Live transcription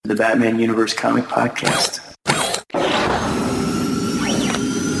the Batman Universe Comic Podcast.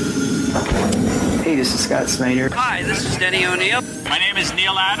 Hey, this is Scott Snyder. Hi, this is Denny O'Neil. My name is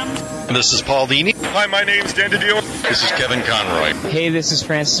Neil Adams. This is Paul Dini. Hi, my name's Dan DiDio. This is Kevin Conroy. Hey, this is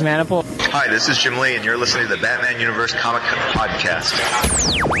Francis Manipul. Hi, this is Jim Lee, and you're listening to the Batman Universe Comic Podcast.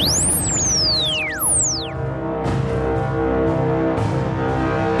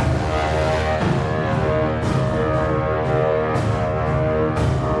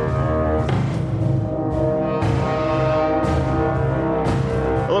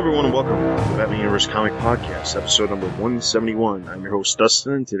 Hello, everyone, and welcome to the Batman Universe Comic Podcast, episode number 171. I'm your host,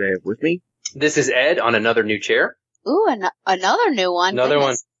 Dustin, and today I have with me... This is Ed on another new chair. Ooh, another new one. Another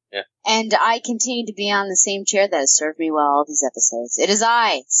Goodness. one. Yeah. And I continue to be on the same chair that has served me well all these episodes. It is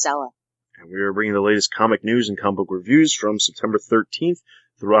I, Stella. And we are bringing the latest comic news and comic book reviews from September 13th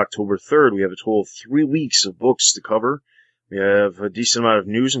through October 3rd. We have a total of 3 weeks of books to cover. We have a decent amount of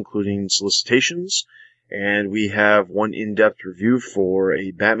news, including solicitations, and we have one in-depth review for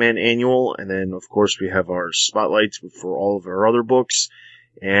a Batman annual, and then, of course, we have our spotlights for all of our other books,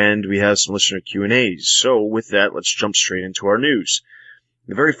 and we have some listener Q&As. So, with that, let's jump straight into our news.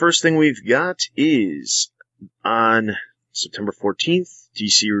 The very first thing we've got is on September 14th,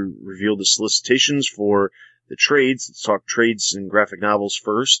 DC revealed the solicitations for the trades. Let's talk trades and graphic novels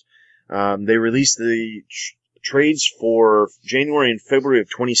first. They released the trades for January and February of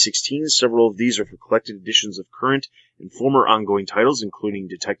 2016. Several of these are for collected editions of current and former ongoing titles, including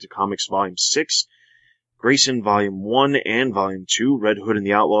Detective Comics Volume 6, Grayson Volume 1 and Volume 2, Red Hood and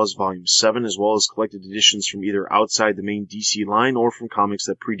the Outlaws Volume 7, as well as collected editions from either outside the main DC line or from comics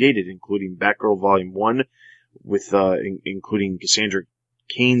that predated, including Batgirl Volume 1, with including Cassandra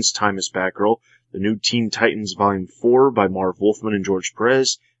Cain's Time as Batgirl, the new Teen Titans Volume 4 by Marv Wolfman and George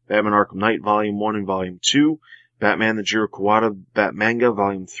Perez, Batman Arkham Knight Volume 1 and Volume 2, Batman the Jiro Kawada Batmanga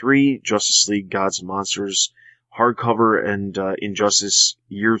Volume 3, Justice League Gods and Monsters hardcover, and Injustice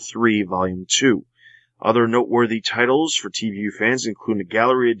Year 3 Volume 2. Other noteworthy titles for TVU fans include a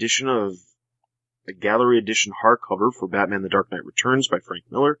gallery edition hardcover for Batman the Dark Knight Returns by Frank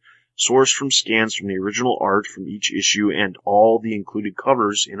Miller, sourced from scans from the original art from each issue, and all the included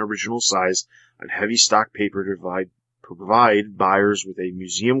covers in original size on heavy stock paper to provide buyers with a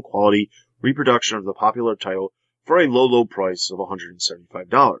museum-quality reproduction of the popular title for a low price of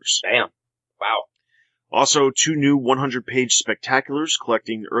 $175. Damn. Wow. Also, 2 new 100-page spectaculars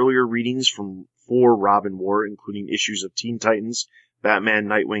collecting earlier readings from 4 Robin War, including issues of Teen Titans, Batman,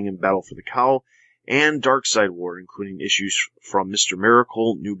 Nightwing, and Battle for the Cowl, and Darkseid War, including issues from Mr.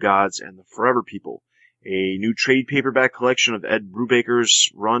 Miracle, New Gods, and the Forever People. A new trade paperback collection of Ed Brubaker's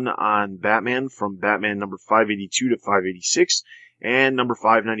run on Batman from Batman number 582 to 586 and number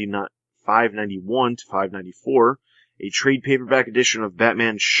 591 to 594. A trade paperback edition of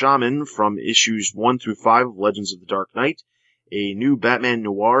Batman Shaman from issues 1 through 5 of Legends of the Dark Knight. A new Batman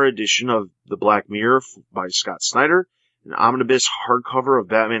Noir edition of The Black Mirror by Scott Snyder. An omnibus hardcover of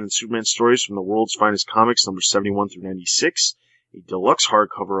Batman and Superman stories from the World's Finest Comics number 71 through 96. A deluxe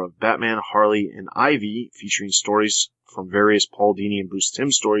hardcover of Batman, Harley, and Ivy, featuring stories from various Paul Dini and Bruce Timm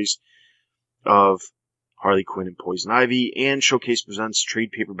stories of Harley Quinn and Poison Ivy, and Showcase presents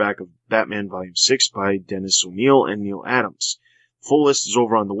trade paperback of Batman Volume 6 by Dennis O'Neil and Neil Adams. Full list is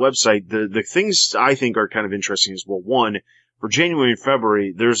over on the website. The things I think are kind of interesting is, well, one, for January and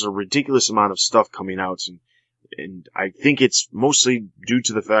February, there's a ridiculous amount of stuff coming out, and I think it's mostly due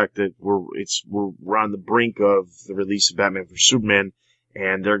to the fact that we're on the brink of the release of Batman vs Superman,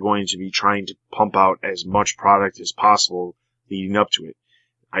 and they're going to be trying to pump out as much product as possible leading up to it.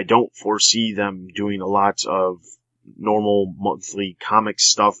 I don't foresee them doing a lot of normal monthly comic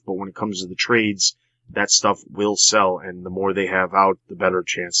stuff, but when it comes to the trades, that stuff will sell, and the more they have out, the better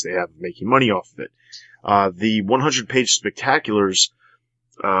chance they have of making money off of it. The 100-page spectaculars,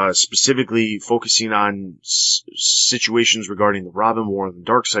 specifically focusing on situations regarding the Robin War and the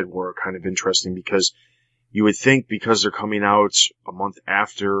Darkseid War, are kind of interesting, because you would think, because they're coming out a month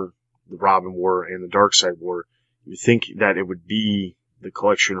after the Robin War and the Darkseid War, you would think that it would be the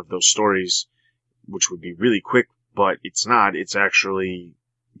collection of those stories, which would be really quick, but it's not. It's actually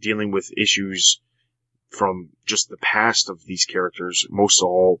dealing with issues from just the past of these characters, most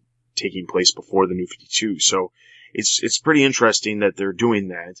all taking place before the New 52. So it's pretty interesting that they're doing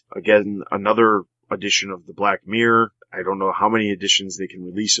that. Again, another edition of the Black Mirror. I don't know how many editions they can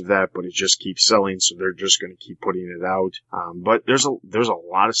release of that, but it just keeps selling, so they're just going to keep putting it out. But there's a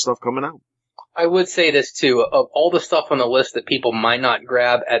lot of stuff coming out. I would say this too, of all the stuff on the list that people might not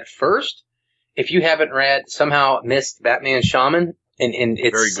grab at first, if you haven't somehow missed Batman Shaman, and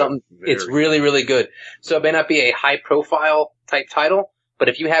it's something, it's really, really good. So it may not be a high profile type title, But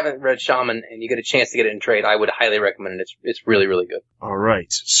if you haven't read Shaman and you get a chance to get it in trade, I would highly recommend it. It's really, really good. All right.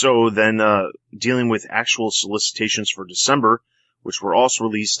 So then, dealing with actual solicitations for December, which were also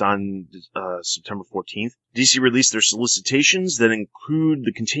released on September 14th, DC released their solicitations that include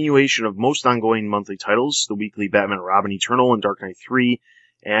the continuation of most ongoing monthly titles, the weekly Batman and Robin Eternal and Dark Knight 3,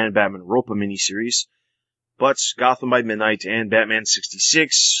 and Batman Europa miniseries. But Gotham by Midnight and Batman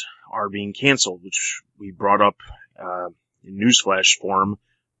 66 are being canceled, which we brought up in newsflash form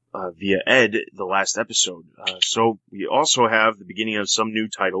via Ed the last episode. So we also have the beginning of some new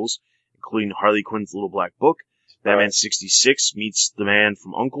titles, including Harley Quinn's Little Black Book, Batman 66 Meets the Man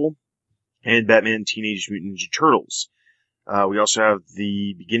from U.N.C.L.E., and Batman Teenage Mutant Ninja Turtles. We also have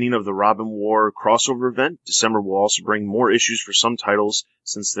the beginning of the Robin War crossover event. December will also bring more issues for some titles,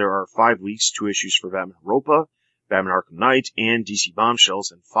 since there are 5 weeks, 2 issues for Batman Europa, Batman Arkham Knight, and DC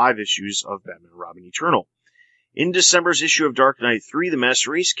Bombshells, and 5 issues of Batman and Robin Eternal. In December's issue of Dark Knight 3, The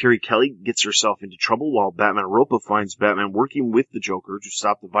Master Race, Carrie Kelly gets herself into trouble while Batman Europa finds Batman working with the Joker to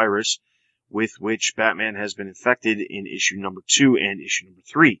stop the virus with which Batman has been infected in issue number 2 and issue number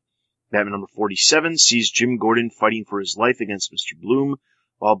 3. Batman number 47 sees Jim Gordon fighting for his life against Mr. Bloom,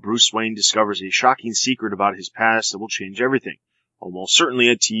 while Bruce Wayne discovers a shocking secret about his past that will change everything, almost certainly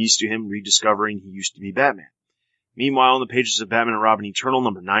a tease to him rediscovering he used to be Batman. Meanwhile, in the pages of Batman and Robin Eternal,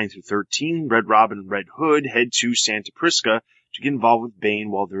 number 9 through 13, Red Robin and Red Hood head to Santa Prisca to get involved with Bane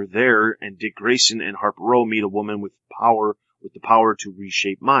while they're there, and Dick Grayson and Harper Row meet a woman with the power to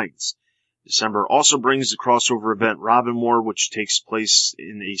reshape minds. December also brings the crossover event Robin War, which takes place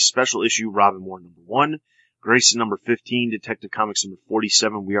in a special issue, Robin War number 1, Grayson number 15, Detective Comics number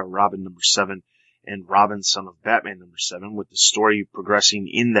 47, We Are Robin number 7, and Robin, Son of Batman number 7, with the story progressing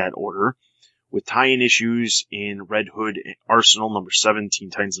in that order, with tie-in issues in Red Hood Arsenal number 7, Teen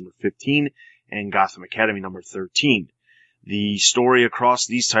Titans number 15, and Gotham Academy number 13. The story across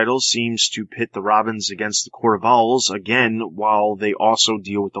these titles seems to pit the Robins against the Court of Owls again, while they also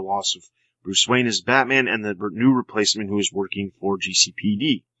deal with the loss of Bruce Wayne as Batman and the new replacement who is working for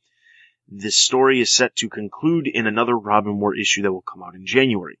GCPD. This story is set to conclude in another Robin War issue that will come out in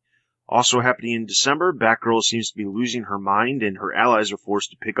January. Also happening in December, Batgirl seems to be losing her mind and her allies are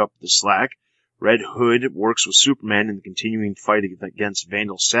forced to pick up the slack. Red Hood works with Superman in the continuing fight against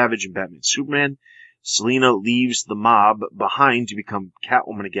Vandal Savage and Batman Superman. Selina leaves the mob behind to become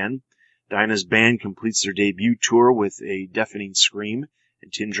Catwoman again. Dinah's band completes their debut tour with a deafening scream,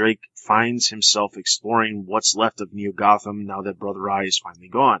 and Tim Drake finds himself exploring what's left of Neo Gotham now that Brother Eye is finally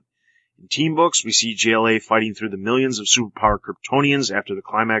gone. In Team Books, we see JLA fighting through the millions of superpowered Kryptonians after the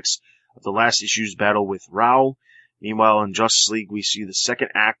climax of the last issue's battle with Rao. Meanwhile, in Justice League, we see the second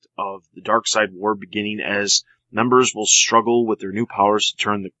act of the Darkseid War beginning as members will struggle with their new powers to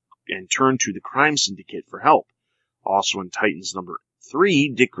turn to the crime syndicate for help. Also in Titans number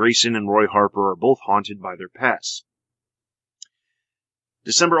 3, Dick Grayson and Roy Harper are both haunted by their past.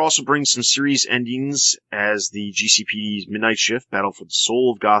 December also brings some series endings as the GCPD's Midnight Shift, Battle for the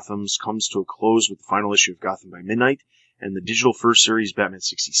Soul of Gotham, comes to a close with the final issue of Gotham by Midnight, and the digital first series Batman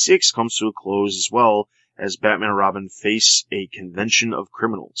 66 comes to a close as well as Batman and Robin face a convention of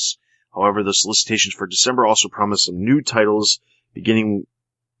criminals. However, the solicitations for December also promise some new titles beginning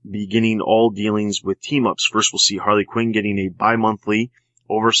all dealings with team-ups. First, we'll see Harley Quinn getting a bi-monthly,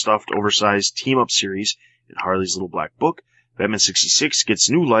 overstuffed, oversized team-up series in Harley's Little Black Book. Batman 66 gets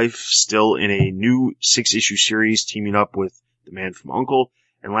new life still in a new 6-issue series teaming up with the Man from U.N.C.L.E.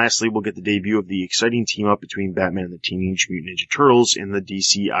 And lastly, we'll get the debut of the exciting team-up between Batman and the Teenage Mutant Ninja Turtles in the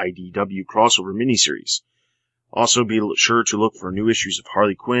DC IDW crossover miniseries. Also, be sure to look for new issues of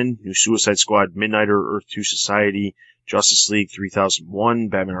Harley Quinn, New Suicide Squad, Midnighter, Earth 2 Society, Justice League 3001,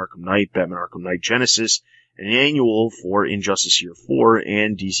 Batman Arkham Knight Genesis, and an annual for Injustice Year 4,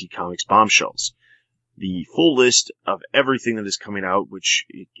 and DC Comics Bombshells. The full list of everything that is coming out, which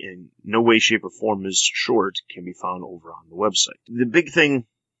in no way, shape, or form is short, can be found over on the website. The big thing,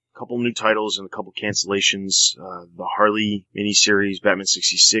 a couple new titles and a couple cancellations, the Harley miniseries, Batman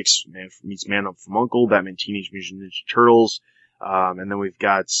 66, Man Meets Man Up from U.N.C.L.E., Batman Teenage Mutant Ninja Turtles, and then we've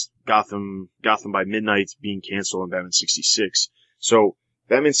got Gotham by Midnight being canceled on Batman 66. So,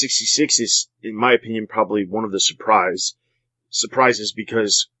 Batman 66 is, in my opinion, probably one of the surprises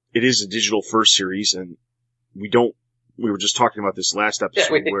because it is a digital first series, and we were just talking about this last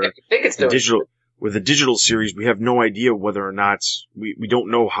episode with the digital series, we have no idea whether or not, we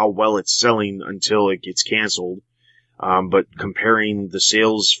don't know how well it's selling until it gets canceled. But comparing the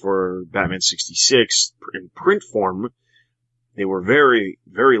sales for Batman 66 in print form, they were very,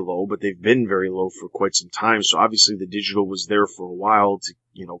 very low, but they've been very low for quite some time. So obviously the digital was there for a while to,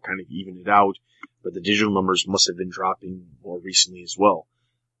 kind of even it out, but the digital numbers must have been dropping more recently as well.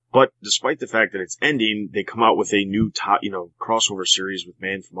 But despite the fact that it's ending, they come out with a new crossover series with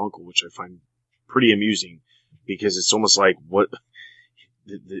Man from U.N.C.L.E., which I find pretty amusing because it's almost like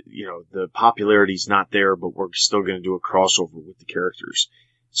the popularity's not there, but we're still going to do a crossover with the characters.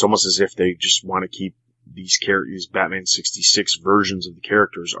 It's almost as if they just want to keep these Batman 66 versions of the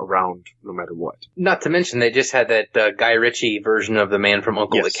characters around no matter what. Not to mention, they just had that Guy Ritchie version of the Man from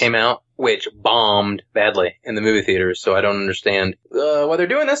U.N.C.L.E. that came out, which bombed badly in the movie theaters, so I don't understand why they're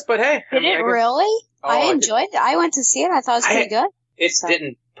doing this, but hey. Did it really? I enjoyed it. I went to see it. I thought it was pretty good. It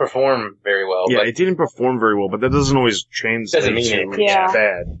didn't perform very well. Yeah, it didn't perform very well, but that doesn't always translate. Doesn't mean anything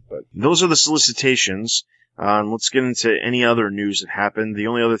bad. But those are the solicitations. Let's get into any other news that happened. The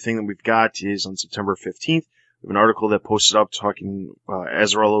only other thing that we've got is on September 15th, we have an article that posted up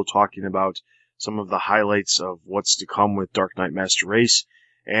Azzarello talking about some of the highlights of what's to come with Dark Knight Master Race.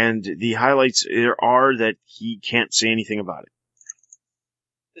 And the highlights are that he can't say anything about it.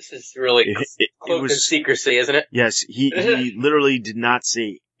 This is really cloaked in secrecy, isn't it? Yes, he literally did not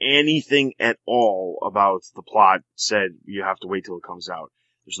say anything at all about the plot. Said you have to wait till it comes out.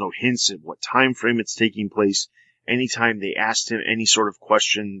 There's no hints at what time frame it's taking place. Anytime they asked him any sort of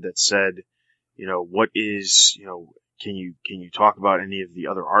question that said, what is, can you talk about any of the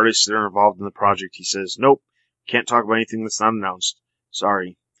other artists that are involved in the project? He says, nope, can't talk about anything that's not announced.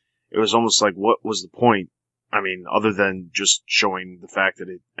 Sorry. It was almost like, what was the point? I mean, other than just showing the fact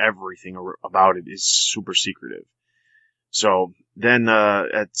that everything about it is super secretive. So then,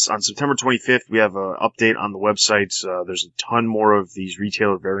 on September 25th, we have an update on the website. There's a ton more of these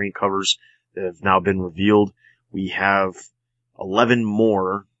retailer variant covers that have now been revealed. We have 11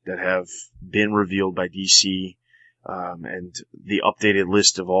 more that have been revealed by DC, and the updated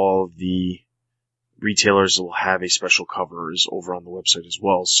list of all of the retailers that will have a special cover is over on the website as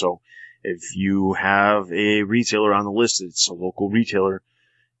well. So if you have a retailer on the list, it's a local retailer,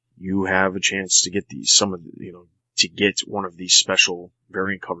 you have a chance to get to get one of these special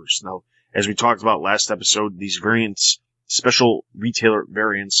variant covers. Now, as we talked about last episode, these special retailer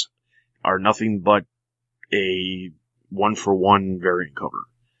variants are nothing but a 1-for-1 variant cover.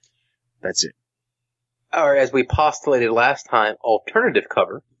 That's it. Or as we postulated last time, alternative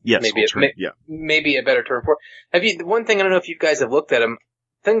cover. Yes, maybe a better term for it. One thing, I don't know if you guys have looked at them,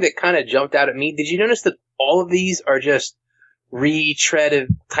 thing that kind of jumped out at me, did you notice that all of these are just retreaded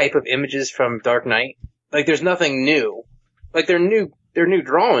type of images from Dark Knight? Like, there's nothing new. Like, they're new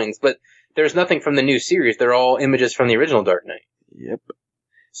drawings, but there's nothing from the new series. They're all images from the original Dark Knight. Yep.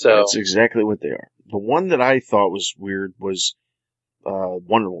 So that's exactly what they are. The one that I thought was weird was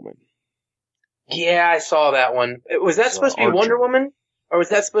Wonder Woman. Yeah, I saw that one. Was that supposed to be Wonder Woman? Or was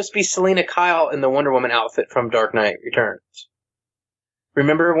that supposed to be Selena Kyle in the Wonder Woman outfit from Dark Knight Returns?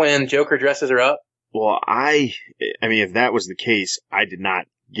 Remember when Joker dresses her up? Well, I mean, if that was the case, I did not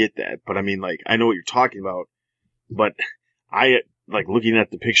get that. But I mean, I know what you're talking about, but looking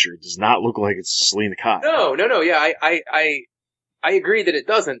at the picture, it does not look like it's Selena Kyle. No. Yeah, I agree that it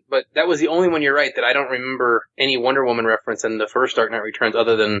doesn't, but that was the only one, you're right, that I don't remember any Wonder Woman reference in the first Dark Knight Returns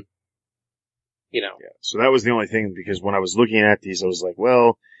other than, Yeah, so that was the only thing, because when I was looking at these, I was like,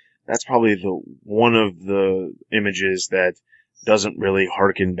 well, that's probably one of the images that doesn't really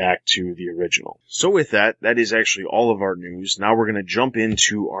harken back to the original. So with that is actually all of our news. Now we're going to jump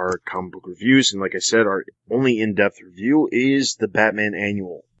into our comic book reviews, and like I said, our only in-depth review is the Batman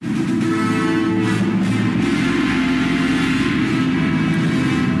Annual.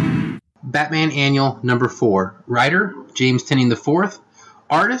 Batman Annual number 4. Writer, James Tynion IV.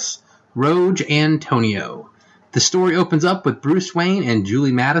 Artist, Roge Antonio. The story opens up with Bruce Wayne and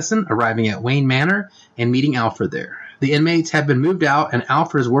Julie Madison arriving at Wayne Manor and meeting Alfred there. The inmates have been moved out, and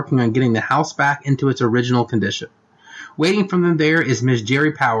Alfred is working on getting the house back into its original condition. Waiting for them there is Ms.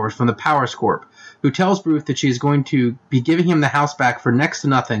 Jerry Powers from the Powers Corp, who tells Bruce that she is going to be giving him the house back for next to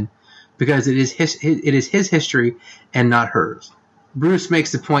nothing because it is his history and not hers. Bruce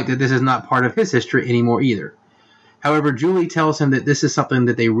makes the point that this is not part of his history anymore either. However, Julie tells him that this is something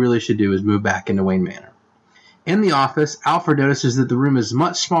that they really should do, is move back into Wayne Manor. In the office, Alfred notices that the room is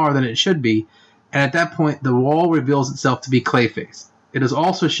much smaller than it should be, and at that point, the wall reveals itself to be Clayface. It is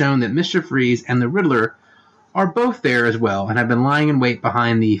also shown that Mr. Freeze and the Riddler are both there as well, and have been lying in wait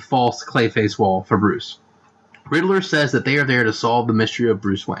behind the false Clayface wall for Bruce. Riddler says that they are there to solve the mystery of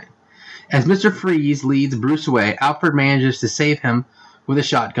Bruce Wayne. As Mr. Freeze leads Bruce away, Alfred manages to save him with a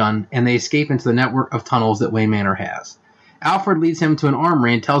shotgun, and they escape into the network of tunnels that Wayne Manor has. Alfred leads him to an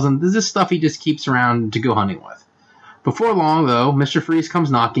armory and tells him this is stuff he just keeps around to go hunting with. Before long, though, Mr. Freeze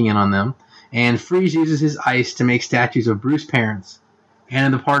comes knocking in on them, and Freeze uses his ice to make statues of Bruce's parents. And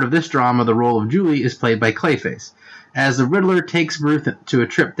in the part of this drama, the role of Julie is played by Clayface. as the Riddler takes Bruce to a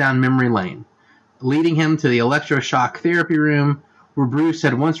trip down memory lane, leading him to the electroshock therapy room where Bruce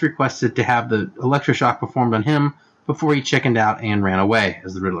had once requested to have the electroshock performed on him before he chickened out and ran away,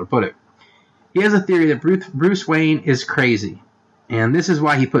 as the Riddler put it. He has a theory that Bruce Wayne is crazy, and this is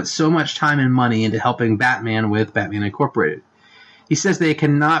why he put so much time and money into helping Batman with Batman Incorporated. He says they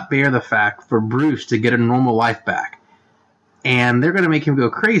cannot bear the fact for Bruce to get a normal life back, and they're going to make him go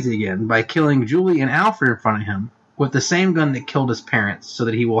crazy again by killing Julie and Alfred in front of him with the same gun that killed his parents, so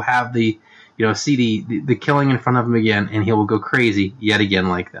that he will have the killing in front of him again, and he will go crazy yet again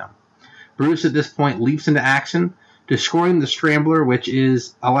like them. Bruce at this point leaps into action, destroying the Scrambler, which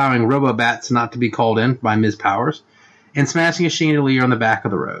is allowing Robo-Bats not to be called in by Ms. Powers, and smashing a chandelier on the back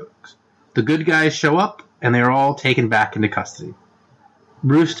of the Rogues. The good guys show up, and they are all taken back into custody.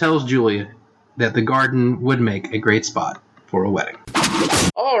 Bruce tells Julia that the garden would make a great spot for a wedding.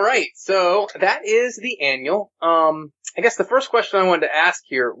 All right, so that is the annual. I guess the first question I wanted to ask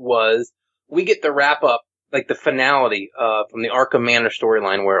here was, we get the wrap up, like the finality from the Arkham Manor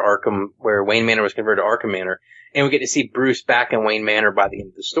storyline, where Wayne Manor was converted to Arkham Manor, and we get to see Bruce back in Wayne Manor by the end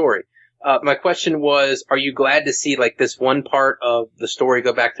of the story. My question was, are you glad to see like this one part of the story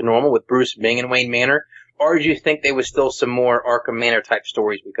go back to normal with Bruce being in Wayne Manor, or do you think there was still some more Arkham Manor type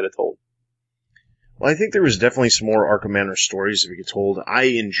stories we could have told? Well, I think there was definitely some more Arkham Manor stories that we could told. I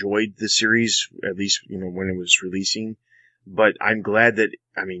enjoyed the series, at least, when it was releasing, but I'm glad that,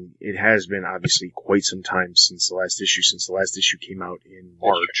 it has been obviously quite some time since the last issue came out in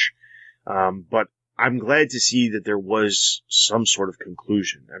March. But I'm glad to see that there was some sort of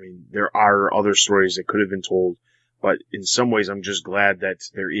conclusion. There are other stories that could have been told, but in some ways I'm just glad that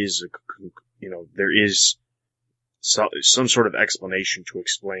there is there is some sort of explanation to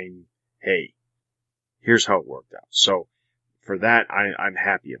explain, hey, here's how it worked out. So for that, I'm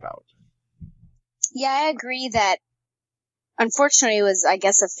happy about. Yeah, I agree that unfortunately it was, I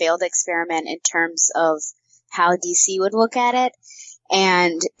guess, a failed experiment in terms of how DC would look at it.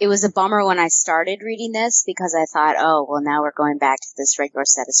 And it was a bummer when I started reading this because I thought, oh, well, now we're going back to this regular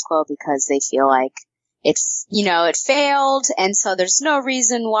status quo because they feel like it's, it failed. And so there's no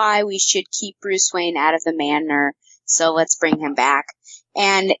reason why we should keep Bruce Wayne out of the manor. So let's bring him back.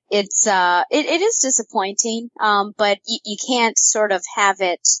 And it is disappointing. But you can't sort of have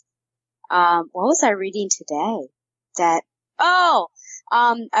it. What was I reading today? I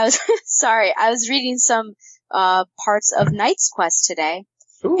was, sorry, I was reading some, parts of Knight's Quest today.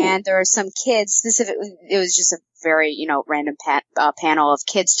 Ooh. And there are some kids, specifically, it was just a very, random panel of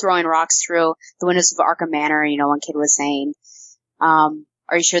kids throwing rocks through the windows of Arkham Manor. One kid was saying,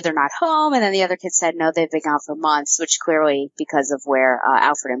 are you sure they're not home? And then the other kid said, no, they've been gone for months, which clearly because of where,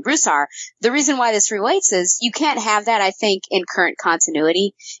 Alfred and Bruce are. The reason why this relates is you can't have that, I think, in current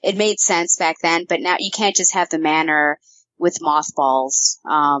continuity. It made sense back then, but now you can't just have the manor with mothballs,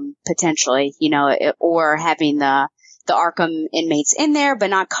 potentially, or having the Arkham inmates in there,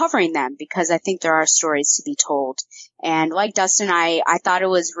 but not covering them, because I think there are stories to be told. And like Dustin, I thought it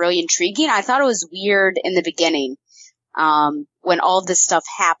was really intriguing. I thought it was weird in the beginning. When all this stuff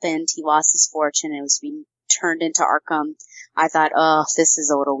happened, he lost his fortune and it was being turned into Arkham. I thought, oh, this is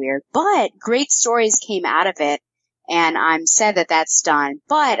a little weird, but great stories came out of it. And I'm sad that that's done,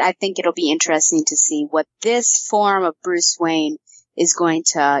 but I think it'll be interesting to see what this form of Bruce Wayne is going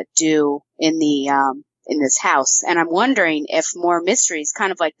to do in this house. And I'm wondering if more mysteries,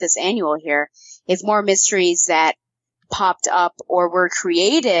 kind of like this annual here, if more mysteries that popped up or were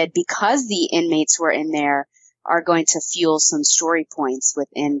created because the inmates were in there are going to fuel some story points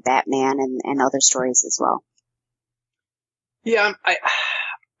within Batman and other stories as well. Yeah,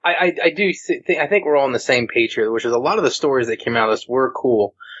 I do think, I think we're all on the same page here, which is a lot of the stories that came out of this were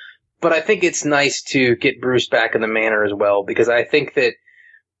cool, but I think it's nice to get Bruce back in the manor as well, because I think that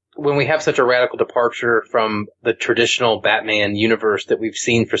when we have such a radical departure from the traditional Batman universe that we've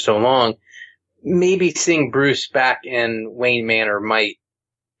seen for so long, maybe seeing Bruce back in Wayne Manor might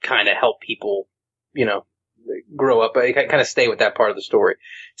kind of help people, grow up, kind of stay with that part of the story.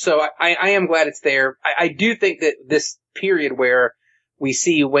 So I am glad it's there. I do think that this period where we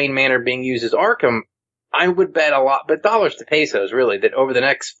see Wayne Manor being used as Arkham, I would bet dollars to pesos, really, that over the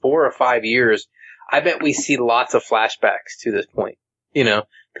next 4 or 5 years, I bet we see lots of flashbacks to this point,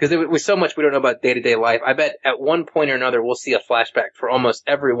 because with so much we don't know about day-to-day life. I bet at one point or another we'll see a flashback for almost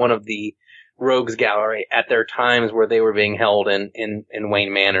every one of the Rogues Gallery at their times where they were being held in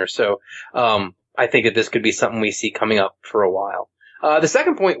Wayne Manor. So, I think that this could be something we see coming up for a while. The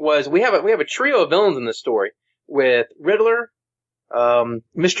second point was we have a trio of villains in this story with Riddler,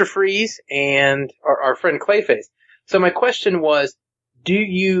 Mr. Freeze, and our friend Clayface. So my question was, do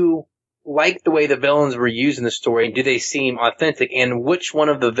you like the way the villains were used in the story? Do they seem authentic? And which one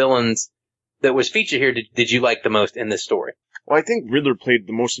of the villains that was featured here did you like the most in this story? Well, I think Riddler played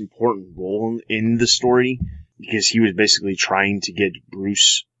the most important role in the story because he was basically trying to get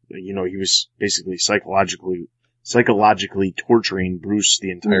Bruce, he was basically psychologically torturing Bruce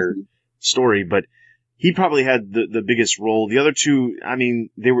the entire story, but he probably had the biggest role. The other two, I mean,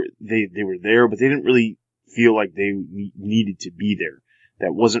 they were there, but they didn't really feel like they needed to be there.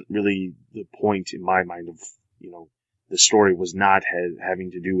 That wasn't really the point in my mind of, the story was not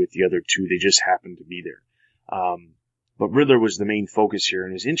having to do with the other two. They just happened to be there. But Riddler was the main focus here,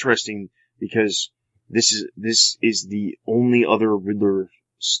 and it's interesting because this is the only other Riddler.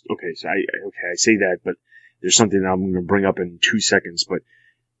 Okay, so I say that, but there's something I'm going to bring up in 2 seconds. But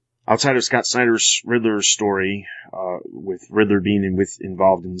outside of Scott Snyder's Riddler story, with Riddler being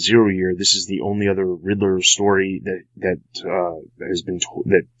involved in Zero Year, this is the only other Riddler story that's been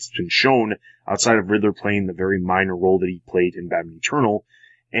shown outside of Riddler playing the very minor role that he played in Batman Eternal,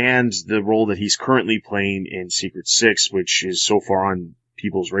 and the role that he's currently playing in Secret Six, which is so far down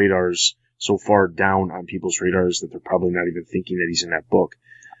on people's radars that they're probably not even thinking that he's in that book.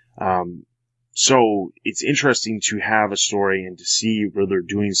 So it's interesting to have a story and to see Riddler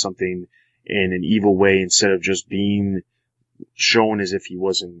doing something in an evil way instead of just being shown as if he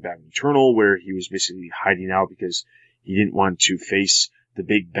was in Batman Eternal, where he was basically hiding out because he didn't want to face the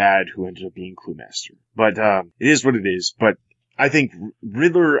big bad who ended up being Cluemaster. But it is what it is. But I think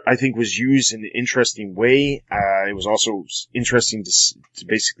Riddler, was used in an interesting way. It was also interesting to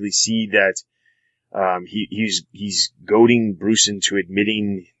basically see that he's goading Bruce into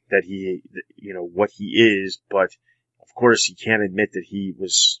admitting that what he is, but of course he can't admit that he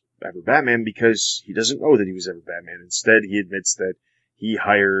was ever Batman because he doesn't know that he was ever Batman. Instead, he admits that he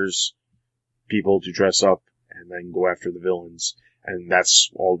hires people to dress up and then go after the villains, and that's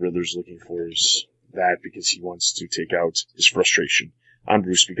all Riddler's looking for is that, because he wants to take out his frustration on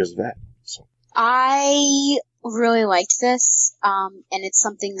Bruce because of that. So I really liked this, and it's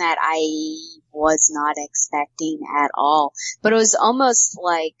something that I was not expecting at all. But it was almost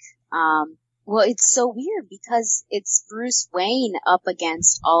like, it's so weird because it's Bruce Wayne up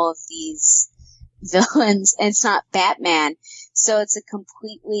against all of these villains, and it's not Batman. So it's a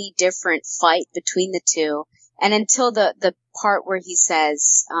completely different fight between the two. And until the part where he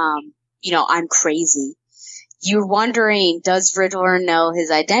says, I'm crazy, you're wondering, does Riddler know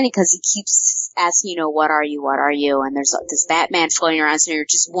his identity? Because he keeps asking, what are you? What are you? And there's this Batman floating around, so you're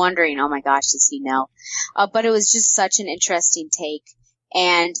just wondering, oh my gosh, does he know? But it was just such an interesting take.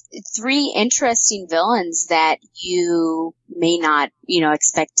 And 3 interesting villains that you may not,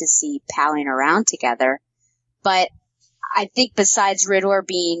 expect to see palling around together. But I think besides Riddler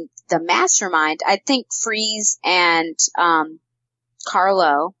being the mastermind, I think Freeze and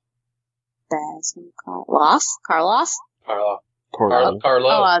Karloff. Oh,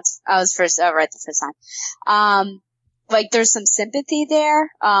 I was first, right the first time. There's some sympathy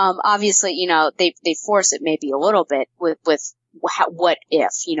there. Obviously, they force it maybe a little bit with what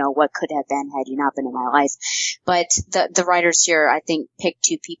if, what could have been had you not been in my life. But the writers here, I think, picked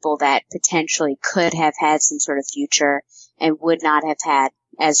 2 people that potentially could have had some sort of future and would not have had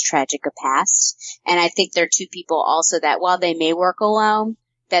as tragic a past. And I think they're 2 people also that while they may work alone,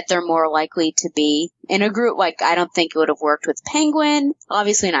 that they're more likely to be in a group. Like, I don't think it would have worked with Penguin,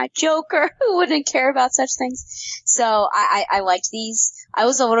 obviously not Joker, who wouldn't care about such things. So I liked these. I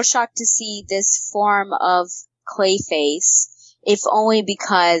was a little shocked to see this form of Clayface, if only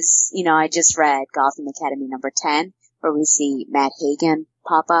because, I just read Gotham Academy number 10, where we see Matt Hagen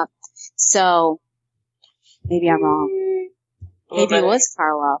pop up. So maybe I'm wrong. Maybe it was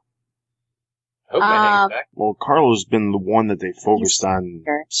Karloff. Well, Carlo's been the one that they focused on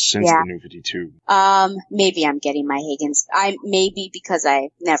since the New 52. Maybe I'm getting my Higgins. Maybe because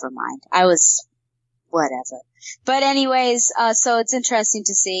never mind. I was, whatever. But anyways, so it's interesting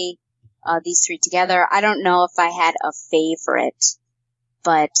to see, these 3 together. I don't know if I had a favorite,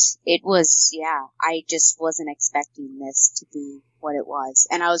 but it was, I just wasn't expecting this to be what it was.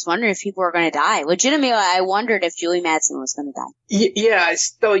 And I was wondering if people were going to die. Legitimately, I wondered if Julie Madsen was going to die. Yeah,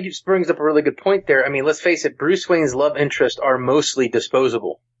 still, it just brings up a really good point there. I mean, let's face it, Bruce Wayne's love interests are mostly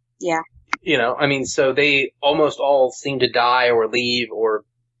disposable. Yeah. So they almost all seem to die or leave or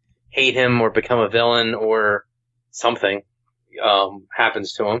hate him or become a villain or something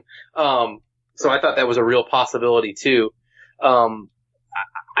happens to him. So I thought that was a real possibility too.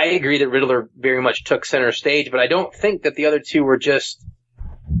 I agree that Riddler very much took center stage, but I don't think that the other 2 were just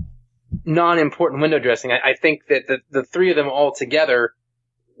non-important window dressing. I think that the 3 of them all together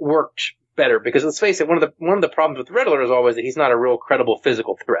worked better because let's face it, one of the problems with Riddler is always that he's not a real credible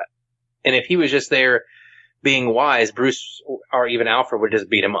physical threat. And if he was just there being wise, Bruce or even Alfred would just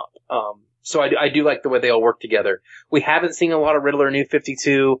beat him up. So I do like the way they all work together. We haven't seen a lot of Riddler New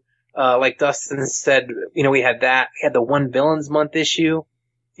 52. Like Dustin said, we had that. We had the One Villains Month issue,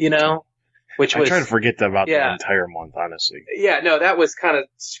 which was... I try to forget about the entire month, honestly. Yeah, no, that was kind of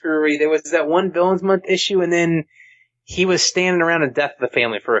screwy. There was that One Villains Month issue, and then he was standing around in Death of the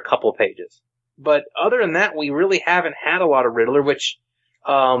Family for a couple pages. But other than that, we really haven't had a lot of Riddler, which,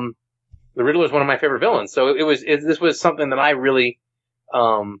 the Riddler is one of my favorite villains. So this was something that I really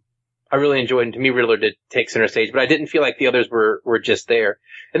enjoyed. And to me, Riddler did take center stage, but I didn't feel like the others were just there.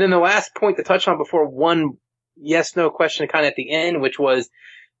 And then the last point to touch on before one yes-no question kind of at the end, which was,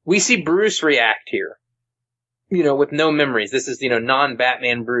 we see Bruce react here, with no memories. This is,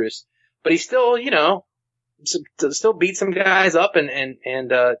 non-Batman Bruce, but he still, still beats some guys up and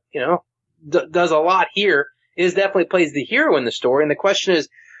does a lot here. Is definitely plays the hero in the story. And the question is,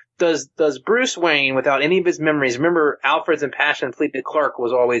 does Bruce Wayne, without any of his memories, remember Alfred's impassioned plea to Clark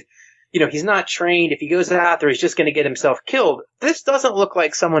was always, he's not trained. If he goes out there, he's just going to get himself killed. This doesn't look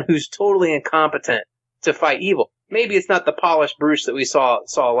like someone who's totally incompetent to fight evil. Maybe it's not the polished Bruce that we saw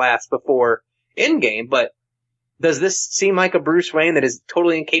last before Endgame, but does this seem like a Bruce Wayne that is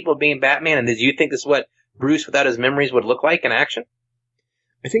totally incapable of being Batman? And do you think this is what Bruce without his memories would look like in action?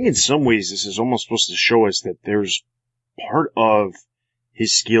 I think in some ways this is almost supposed to show us that there's part of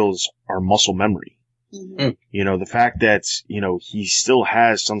his skills are muscle memory. Mm-hmm. The fact that, he still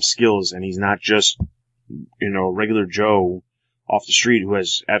has some skills and he's not just, regular Joe off the street who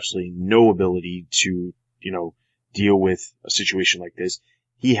has absolutely no ability to, deal with a situation like this.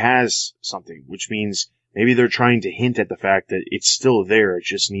 He has something, which means maybe they're trying to hint at the fact that it's still there. It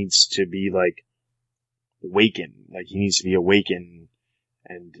just needs to be awakened. He needs to be awakened.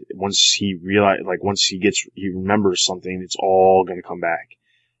 And once he remembers something, it's all going to come back.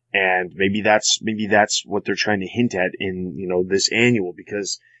 And maybe that's what they're trying to hint at in, this annual,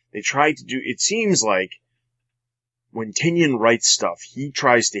 because they try to do, it seems like when Tynion writes stuff, he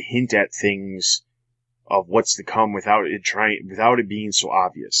tries to hint at things of what's to come without it being so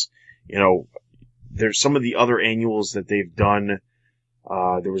obvious. There's some of the other annuals that they've done.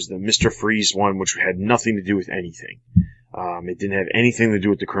 There was the Mr. Freeze one, which had nothing to do with anything. It didn't have anything to do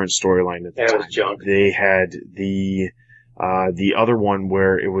with the current storyline at the time. It was junk. They had the other one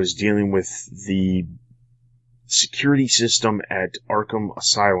where it was dealing with the security system at Arkham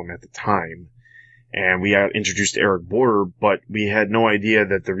Asylum at the time. And we had introduced Eric Border, but we had no idea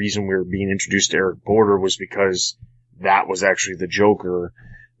that the reason we were being introduced to Eric Border was because that was actually the Joker.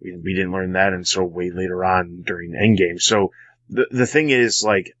 We didn't learn that until way later on during Endgame. So the thing is,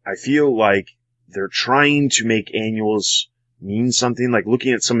 I feel like they're trying to make annuals mean something.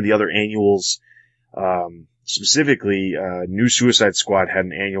 Looking at some of the other annuals, specifically, New Suicide Squad had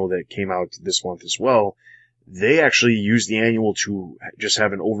an annual that came out this month as well. They actually used the annual to just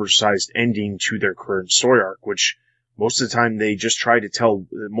have an oversized ending to their current story arc, which most of the time they just try to tell,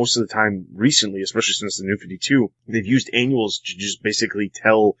 most of the time recently, especially since the New 52, they've used annuals to just basically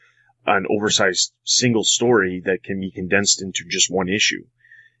tell an oversized single story that can be condensed into just one issue,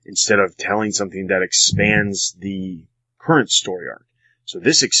 instead of telling something that expands the current story arc. So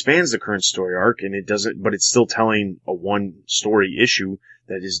this expands the current story arc, and but it's still telling a one story issue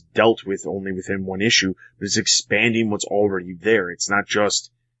that is dealt with only within one issue, but it's expanding what's already there. It's not just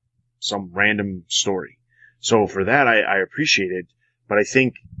some random story. So for that, I appreciate it, but I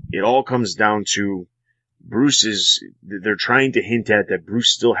think it all comes down to they're trying to hint at that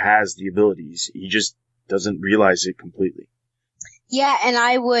Bruce still has the abilities. He just doesn't realize it completely. Yeah, and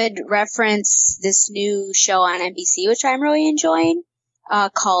I would reference this new show on NBC, which I'm really enjoying,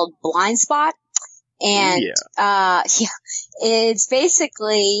 called Blind Spot. And, it's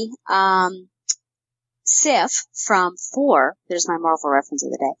basically, Sif from Thor. There's my Marvel reference of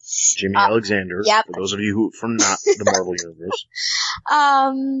the day. Jimmy Alexander. Yep. For those of you who from not the Marvel universe.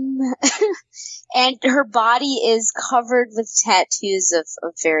 And her body is covered with tattoos of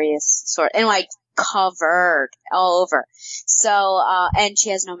various sort, and covered all over. So, and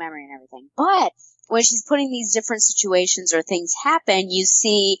she has no memory and everything. But when she's putting these different situations or things happen, you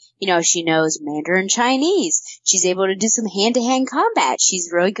see, she knows Mandarin Chinese. She's able to do some hand-to-hand combat. She's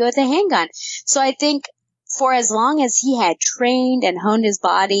really good with a handgun. So I think for as long as he had trained and honed his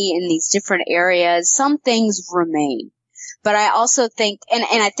body in these different areas, some things remain. But I also think, and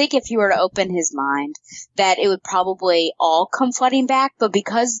I think if you were to open his mind, that it would probably all come flooding back. But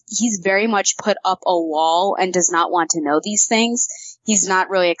because he's very much put up a wall and does not want to know these things, he's not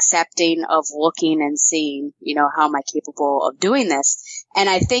really accepting of looking and seeing, how am I capable of doing this? And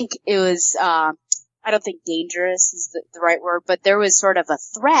I think it was, I don't think dangerous is the right word, but there was sort of a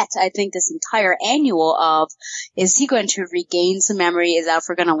threat, I think, this entire annual of, is he going to regain some memory? Is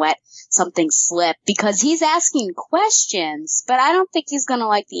Alfred going to let something slip? Because he's asking questions, but I don't think he's going to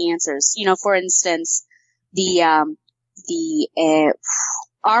like the answers. You know, for instance, the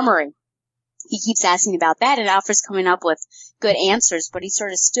armory. He keeps asking about that, and Alfred's coming up with good answers, but he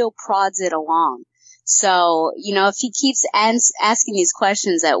sort of still prods it along. So, you know, if he keeps asking these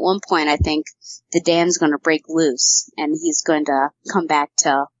questions, at one point, I think the dam's going to break loose, and he's going to come back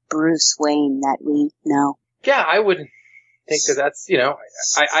to Bruce Wayne that we know. Yeah, I would think that that's, you know,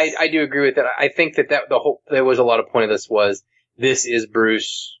 I do agree with that. I think that there was a lot of point of this is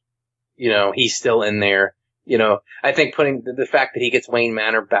Bruce, you know, he's still in there. You know, I think putting the fact that he gets Wayne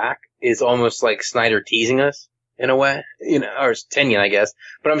Manor back is almost like Snyder teasing us in a way, you know, or Tynion, I guess.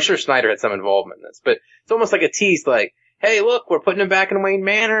 But I'm sure Snyder had some involvement in this. But it's almost like a tease, like, hey, look, we're putting him back in Wayne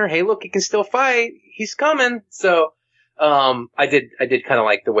Manor. Hey, look, he can still fight. He's coming. So, I did kind of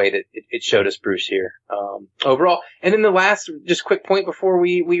like the way that it showed us Bruce here, overall. And then the last, just quick point before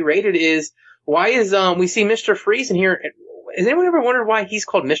we rate it is, why is, we see Mr. Freeze in here. Has anyone ever wondered why he's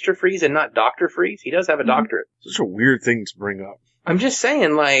called Mr. Freeze and not Dr. Freeze? He does have a doctorate. Such a weird thing to bring up. I'm just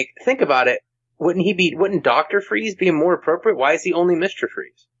saying, like, think about it. Wouldn't Dr. Freeze be more appropriate? Why is he only Mr.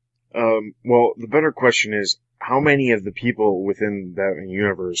 Freeze? Well, the better question is, how many of the people within that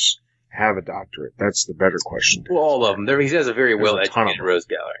universe have a doctorate? That's the better question. Well, all of them. He has a very well-educated Rose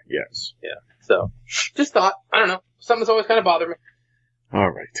Gallery. Yes. Yeah. So, just thought, I don't know. Something's always kind of bothered me. All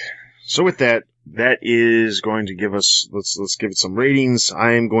right. So with that is going to give us, let's give it some ratings.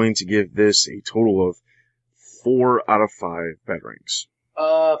 I am going to give this a total of 4 out of 5 batarangs.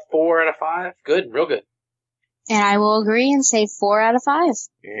 4 out of 5? Good, real good. And I will agree and say 4 out of 5.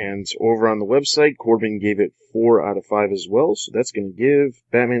 And over on the website, Corbin gave it 4 out of 5 as well. So that's going to give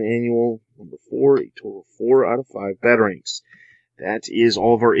Batman Annual number 4 a total of 4 out of 5 batarangs. That is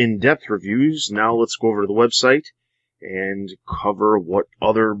all of our in-depth reviews. Now let's go over to the website and cover what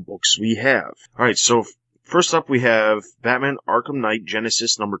other books we have. Alright, so first up we have Batman Arkham Knight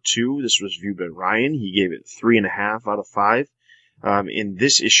Genesis number 2. This was reviewed by Ryan. He gave it 3.5 out of 5. In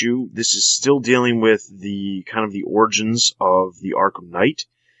this issue, this is still dealing with the kind of the origins of the Arkham Knight,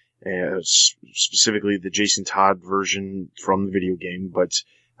 specifically the Jason Todd version from the video game. But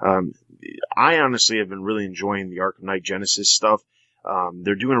I honestly have been really enjoying the Arkham Knight Genesis stuff.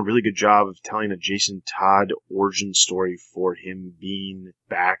 They're doing a really good job of telling a Jason Todd origin story for him being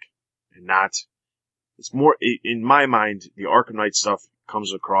back and not. It's more, in my mind, the Arkham Knight stuff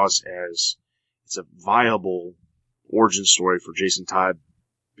comes across as it's a viable origin story for Jason Todd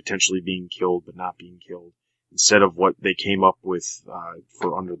potentially being killed but not being killed, instead of what they came up with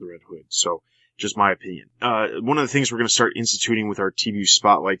for Under the Red Hood. So, just my opinion. One of the things we're going to start instituting with our TVU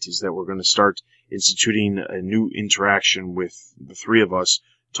Spotlight is that we're going to start instituting a new interaction with the three of us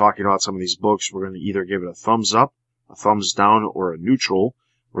talking about some of these books. We're going to either give it a thumbs up, a thumbs down, or a neutral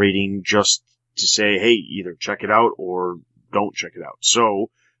rating, just to say, hey, either check it out or don't check it out. So,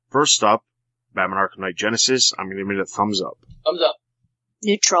 first up, Batman Arkham Knight Genesis, I'm going to give it a thumbs up. Thumbs up.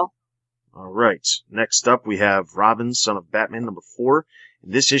 Neutral. Alright, next up we have Robin, Son of Batman, number 4.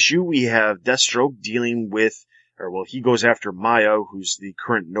 In this issue we have Deathstroke dealing with, he goes after Maya, who's the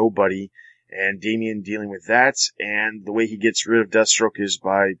current nobody, and Damian dealing with that, and the way he gets rid of Deathstroke is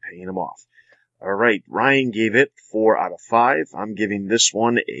by paying him off. Alright, Ryan gave it 4 out of 5. I'm giving this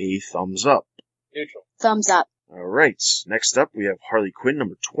one a thumbs up. Neutral. Thumbs up. Alright, next up we have Harley Quinn,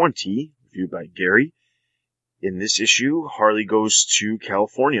 number 20, reviewed by Gary. In this issue, Harley goes to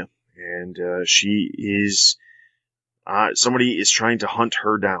California, and she is, somebody is trying to hunt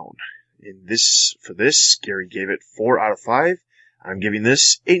her down. For this, Gary gave it 4 out of 5. I'm giving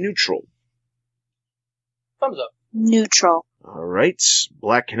this a neutral. Thumbs up. Neutral. Alright,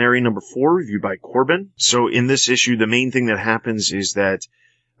 Black Canary number 4, reviewed by Corbin. So in this issue, the main thing that happens is that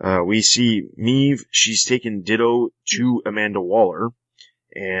we see Maeve, she's taken Ditto to Amanda Waller,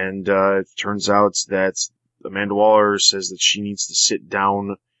 and it turns out that Amanda Waller says that she needs to sit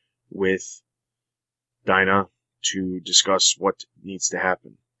down with Dinah to discuss what needs to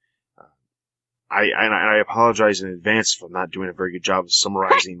happen. I apologize in advance if I'm not doing a very good job of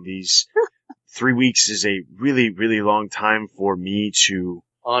summarizing these. 3 weeks is a really, really long time for me to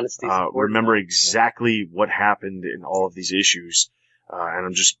remember exactly what happened in all of these issues. And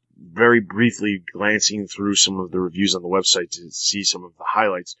I'm just very briefly glancing through some of the reviews on the website to see some of the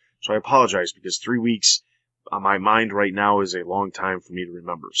highlights. So I apologize, because 3 weeks on my mind right now is a long time for me to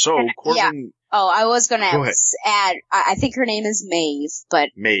remember. So, Corbin... Oh, I was going Go ahead. to add, I think her name is Maeve, but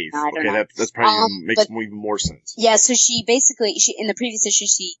Maeve. I don't know. That's probably makes even more sense. Yeah, so she basically, in the previous issue,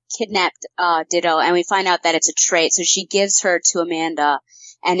 she kidnapped Ditto, and we find out that it's a trait, so she gives her to Amanda,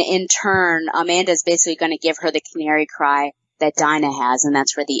 and in turn, Amanda's basically going to give her the canary cry that Dinah has, and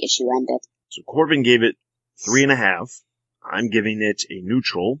that's where the issue ended. So Corbin gave it 3.5. I'm giving it a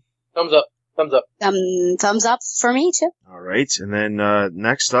neutral. Thumbs up. Thumbs up. Thumbs up for me, too. All right. And then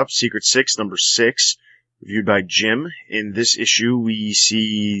next up, Secret Six, number 6, reviewed by Jim. In this issue, we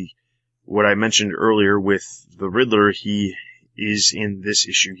see what I mentioned earlier with the Riddler. He is in this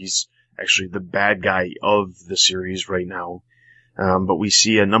issue. He's actually the bad guy of the series right now. But we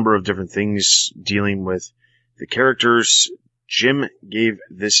see a number of different things dealing with the characters. Jim gave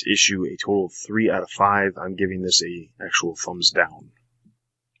this issue a total of 3 out of 5. I'm giving this a actual thumbs down.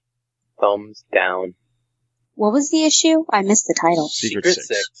 Thumbs down. What was the issue? I missed the title. Secret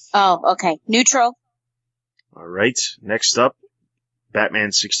Six. Oh, okay. Neutral. All right. Next up,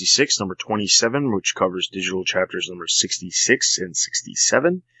 Batman 66, number 27, which covers digital chapters number 66 and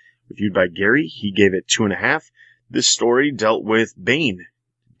 67. Reviewed by Gary. He gave it 2.5. This story dealt with Bane.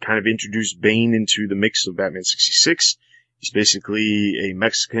 Kind of introduced Bane into the mix of Batman 66. He's basically a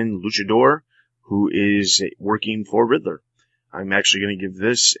Mexican luchador who is working for Riddler. I'm actually going to give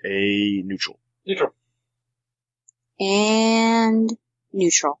this a neutral. Neutral. And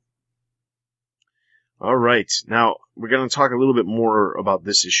neutral. All right. Now, we're going to talk a little bit more about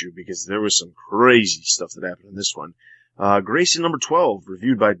this issue because there was some crazy stuff that happened in this one. Grayson number 12,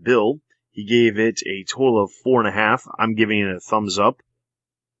 reviewed by Bill. He gave it a total of 4.5. I'm giving it a thumbs up.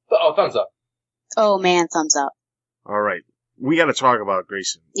 Oh, thumbs up. Oh, man, thumbs up. All right. We got to talk about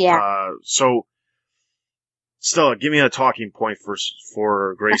Grayson. Yeah. So, Stella, give me a talking point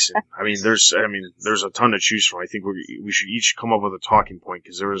for Grayson. There's a ton to choose from. I think we should each come up with a talking point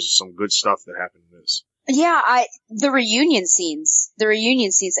because there was some good stuff that happened in this. Yeah, the reunion scenes,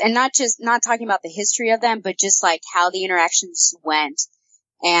 and not talking about the history of them, but just like how the interactions went.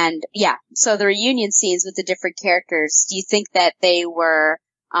 And yeah, so the reunion scenes with the different characters, do you think that they were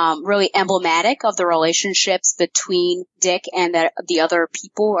really emblematic of the relationships between Dick and the other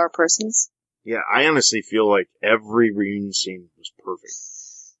people or persons? Yeah, I honestly feel like every reunion scene was perfect.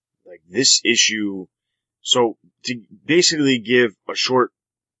 Like this issue, so to basically give a short,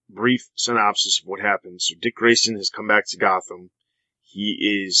 brief synopsis of what happened. So Dick Grayson has come back to Gotham.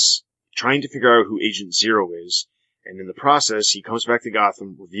 He is trying to figure out who Agent Zero is. And in the process, he comes back to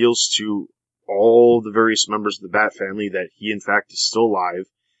Gotham, reveals to all the various members of the Bat family that he in fact is still alive,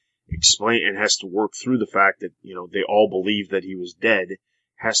 and has to work through the fact that, they all believe that he was dead,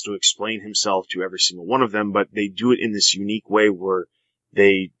 has to explain himself to every single one of them, but they do it in this unique way where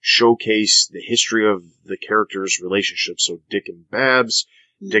they showcase the history of the characters' relationships. So Dick and Babs,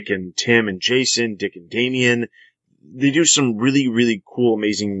 Dick and Tim and Jason, Dick and Damian. They do some really, really cool,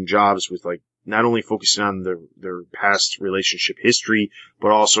 amazing jobs with not only focusing on their past relationship history,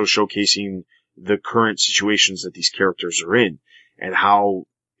 but also showcasing the current situations that these characters are in and how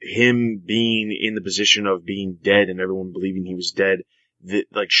him being in the position of being dead and everyone believing he was dead,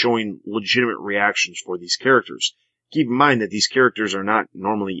 showing legitimate reactions for these characters. Keep in mind that these characters are not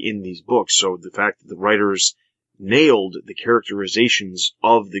normally in these books, so the fact that the writers nailed the characterizations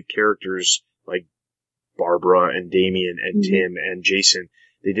of the characters like Barbara and Damian and Tim and Jason,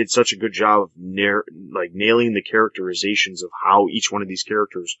 they did such a good job of nailing the characterizations of how each one of these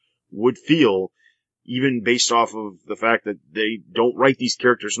characters would feel, even based off of the fact that they don't write these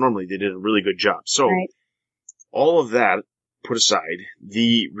characters normally. They did a really good job. So, all of that put aside,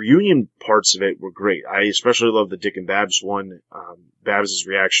 the reunion parts of it were great. I especially love the Dick and Babs one. Babs'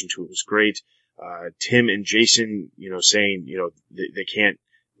 reaction to it was great. Tim and Jason, saying, they can't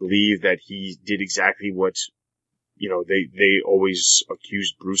believe that he did exactly what, they always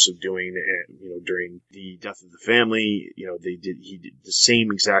accused Bruce of doing, during the death of the family. He did the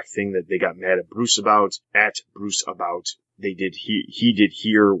same exact thing that they got mad at Bruce about. He did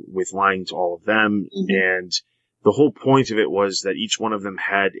here with lying to all of them. And the whole point of it was that each one of them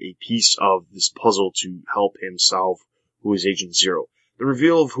had a piece of this puzzle to help him solve who is Agent Zero. The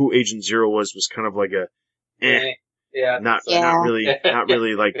reveal of who Agent Zero was kind of like not really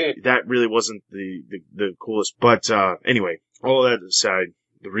that really wasn't the coolest. But anyway, all that aside,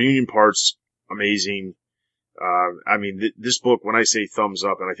 the reunion part's amazing. This book, when I say thumbs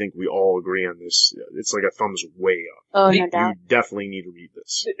up, and I think we all agree on this, it's like a thumbs way up. Oh, no doubt. You definitely need to read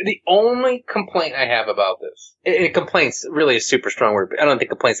this. The only complaint I have about this, and complaint's really a super strong word, but I don't think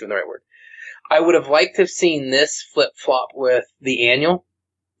complaint's even the right word. I would have liked to have seen this flip-flop with the annual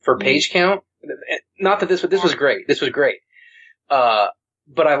for page count. Not that this was great. This was great.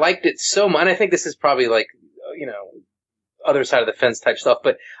 but I liked it so much. And I think this is probably like, other side of the fence type stuff,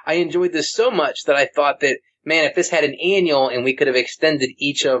 but I enjoyed this so much that I thought that, man, if this had an annual and we could have extended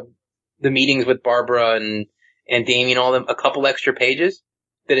each of the meetings with Barbara and Damian, all them, a couple extra pages,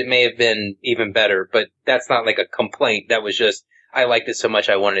 that it may have been even better. But that's not like a complaint. That was just, I liked it so much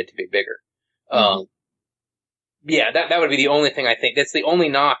I wanted it to be bigger. Yeah, that would be the only thing I think. That's the only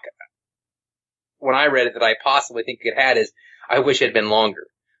knock when I read it that I possibly think it had is I wish it had been longer.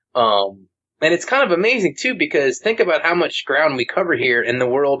 And it's kind of amazing too, because think about how much ground we cover here in the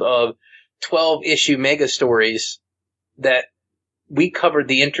world of 12-issue mega stories that we covered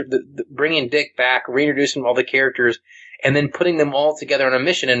the bringing Dick back, reintroducing all the characters, and then putting them all together on a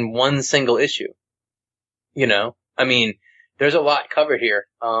mission in one single issue. I mean, there's a lot covered here.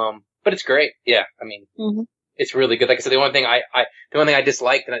 But it's great. Yeah. I mean, It's really good. Like I said, the only thing I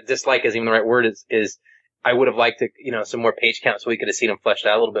disliked, and dislike isn't even the right word, is I would have liked to, some more page count so we could have seen them fleshed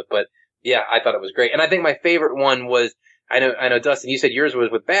out a little bit. But yeah, I thought it was great. And I think my favorite one was, I know, Dustin, you said yours was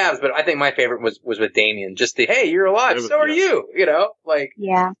with Babs, but I think my favorite was with Damian. Just hey, you're alive, so are you,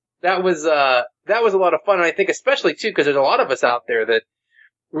 Yeah. That was a lot of fun. And I think especially too, because there's a lot of us out there that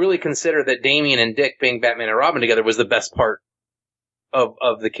really consider that Damian and Dick being Batman and Robin together was the best part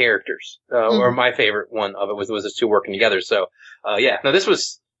of the characters. Or my favorite one of it was the two working together. So, yeah, no, this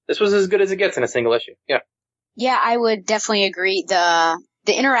was as good as it gets in a single issue. Yeah. Yeah, I would definitely agree.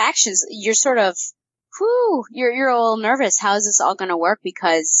 The interactions, you're sort of, you're a little nervous. How is this all going to work?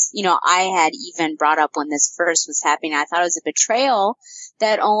 Because, I had even brought up when this first was happening, I thought it was a betrayal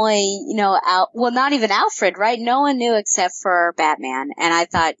that only, not even Alfred, right? No one knew except for Batman. And I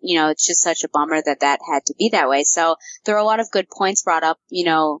thought, it's just such a bummer that had to be that way. So there are a lot of good points brought up,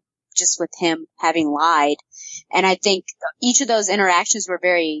 just with him having lied. And I think each of those interactions were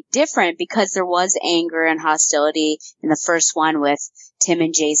very different because there was anger and hostility in the first one with Tim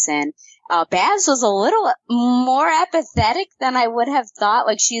and Jason. Babs was a little more apathetic than I would have thought.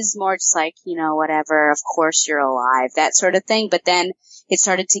 Like, she's more just like, whatever, of course you're alive, that sort of thing. But then it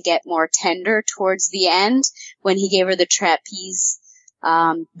started to get more tender towards the end when he gave her the trapeze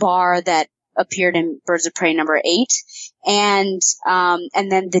bar that appeared in Birds of Prey number 8. And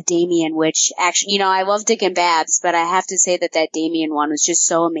then the Damian, which actually, I love Dick and Babs, but I have to say that Damian one was just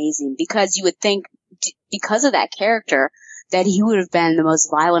so amazing because you would think because of that character that he would have been the most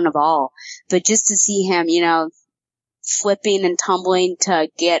violent of all. But just to see him, flipping and tumbling to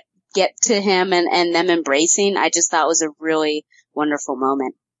get to him and them embracing, I just thought was a really wonderful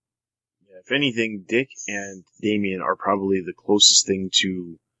moment. Yeah, if anything, Dick and Damian are probably the closest thing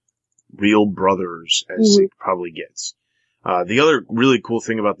to real brothers as it probably gets. The other really cool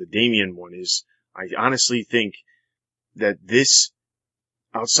thing about the Damian one is I honestly think that this,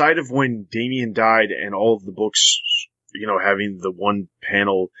 outside of when Damian died and all of the books, having the one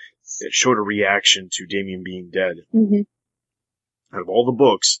panel that showed a reaction to Damian being dead. Out of all the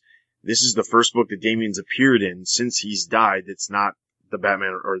books, this is the first book that Damian's appeared in since he's died that's not the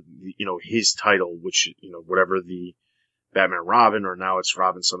Batman or, his title, which, whatever the Batman Robin, or now it's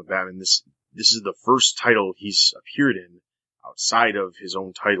Robin Son of Batman. This is the first title he's appeared in outside of his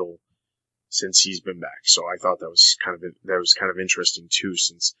own title since he's been back. So I thought that was kind of interesting too,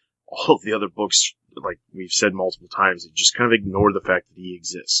 since all of the other books, like we've said multiple times, they just kind of ignore the fact that he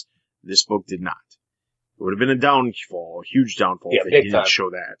exists. This book did not. It would have been a huge downfall if they didn't show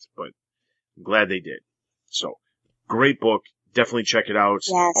that, but I'm glad they did. So, great book. Definitely check it out.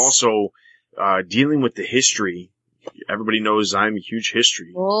 Yes. Also, dealing with the history. Everybody knows I'm a huge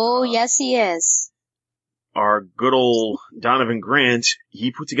history. Oh, yes, he is. Our good old Donovan Grant,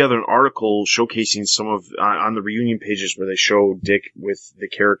 he put together an article showcasing some of, on the reunion pages where they show Dick with the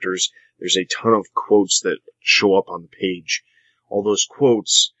characters, there's a ton of quotes that show up on the page. All those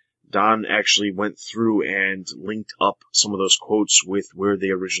quotes, Don actually went through and linked up some of those quotes with where they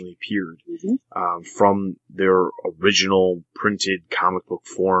originally appeared, from their original printed comic book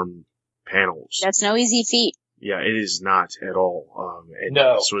form panels. That's no easy feat. Yeah, it is not at all.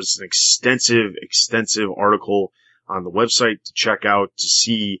 No. So it's an extensive article on the website to check out to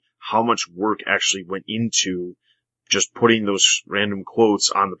see how much work actually went into just putting those random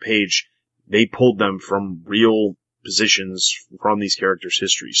quotes on the page. They pulled them from real positions from these characters'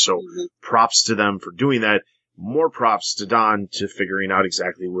 histories. So props to them for doing that. More props to Don to figuring out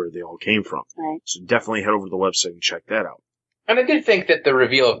exactly where they all came from. Right. So definitely head over to the website and check that out. And I did think that the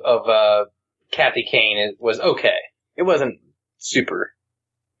reveal of Kathy Kane was okay. It wasn't super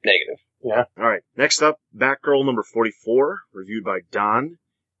negative. Yeah. All right. Next up, Batgirl number 44, reviewed by Don.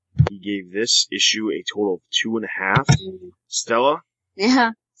 He gave this issue a total of 2.5. Stella?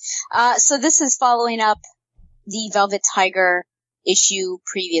 Yeah. So this is following up the Velvet Tiger issue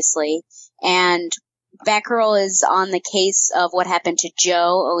previously, and Batgirl is on the case of what happened to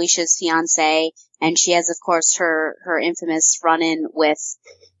Joe, Alicia's fiance, and she has, of course, her infamous run-in with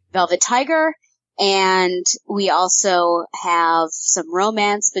Velvet Tiger, and we also have some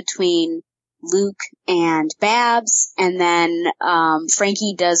romance between Luke and Babs, and then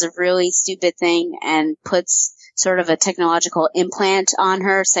Frankie does a really stupid thing and puts sort of a technological implant on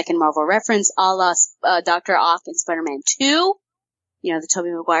her, second Marvel reference, a la Dr. Ock in Spider-Man 2, the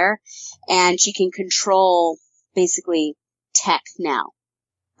Tobey Maguire, and she can control basically tech now,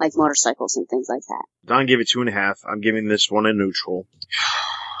 like motorcycles and things like that. Don gave it 2.5. I'm giving this one a neutral.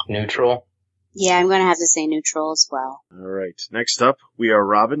 Neutral? Yeah, I'm going to have to say neutral as well. All right. Next up, we are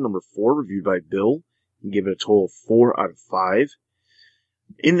Robin, number 4, reviewed by Bill. He gave it a total of 4 out of 5.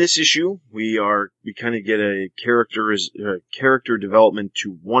 In this issue, we kind of get a character development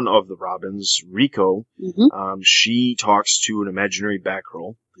to one of the Robins, Rico. Mm-hmm. She talks to an imaginary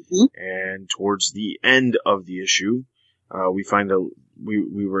Batgirl, and towards the end of the issue, we find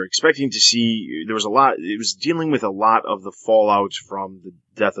we were expecting to see there was a lot. It was dealing with a lot of the fallout from the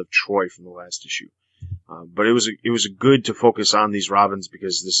death of Troy from the last issue, but it was good to focus on these Robins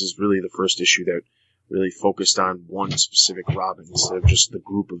because this is really the first issue that really focused on one specific Robin instead of just the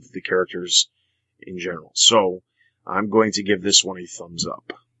group of the characters in general. So I'm going to give this one a thumbs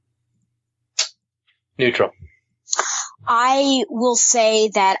up. Neutral. I will say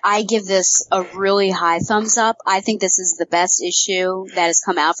that I give this a really high thumbs up. I think this is the best issue that has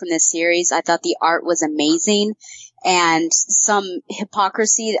come out from this series. I thought the art was amazing, and some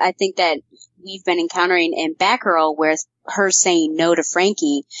hypocrisy I think that we've been encountering in Batgirl, where her saying no to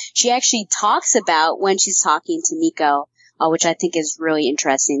Frankie, she actually talks about when she's talking to Nico, which I think is really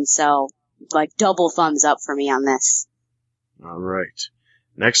interesting. So, double thumbs up for me on this. All right.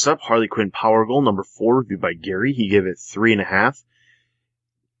 Next up, Harley Quinn Power Girl, number 4, reviewed by Gary. He gave it 3.5.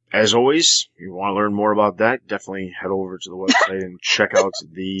 As always, if you want to learn more about that, definitely head over to the website and check out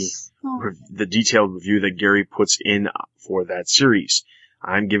the detailed review that Gary puts in for that series.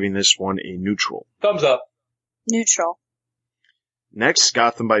 I'm giving this one a neutral. Thumbs up. Neutral. Next,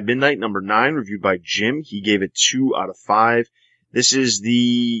 Gotham by Midnight, number 9, reviewed by Jim. He gave it 2 out of 5. This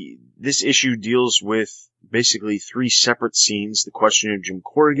issue deals with basically 3 separate scenes: the question of Jim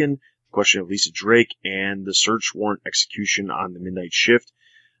Corrigan, the question of Lisa Drake, and the search warrant execution on the Midnight Shift.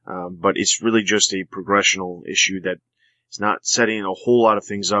 But it's really just a progressional issue that is not setting a whole lot of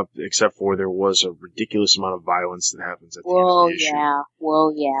things up, except for there was a ridiculous amount of violence that happens at the end of the issue.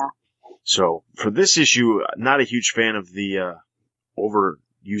 Well, yeah. So, for this issue, not a huge fan of the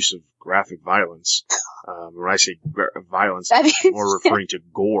overuse of graphic violence. When I say violence, I'm more referring to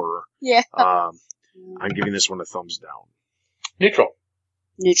gore. Yeah. I'm giving this one a thumbs down. Neutral.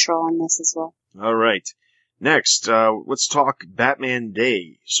 Neutral on this as well. All right. Next, let's talk Batman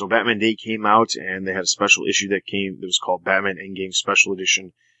Day. So Batman Day came out, and they had a special issue that was called Batman Endgame Special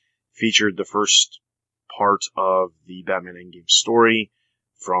Edition. Featured the first part of the Batman Endgame story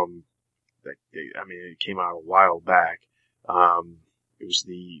it came out a while back. It was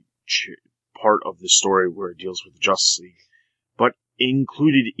the part of the story where it deals with the Justice League. But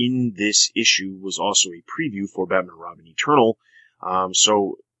included in this issue was also a preview for Batman and Robin Eternal.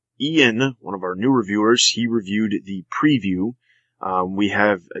 So Ian, one of our new reviewers, he reviewed the preview. We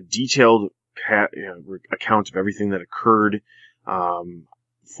have a detailed account of everything that occurred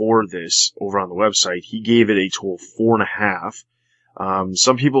for this over on the website. He gave it a total of 4.5.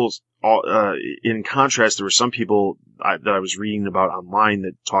 Some people, in contrast, there were some people that I was reading about online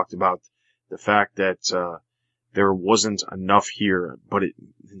that talked about the fact that there wasn't enough here, but at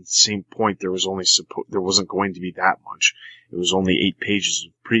the same point, there wasn't going to be that much. It was only 8 pages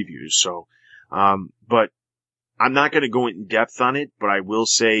of previews. So, but I'm not going to go in depth on it, but I will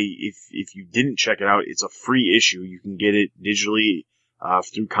say if you didn't check it out, it's a free issue. You can get it digitally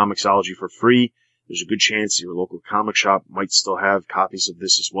through Comixology for free. There's a good chance your local comic shop might still have copies of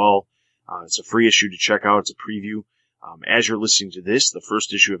this as well. It's a free issue to check out. It's a preview. As you're listening to this, the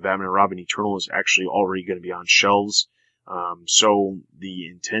first issue of Batman and Robin Eternal is actually already going to be on shelves. So the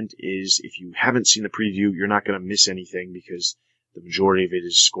intent is, if you haven't seen the preview, you're not going to miss anything because the majority of it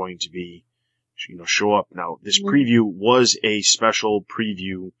is going to be, show up. Now, this preview was a special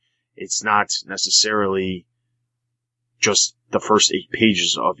preview. It's not necessarily just the first 8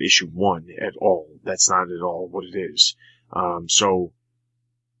 pages of issue 1 at all. That's not at all what it is. So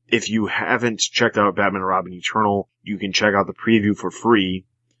if you haven't checked out Batman and Robin Eternal, you can check out the preview for free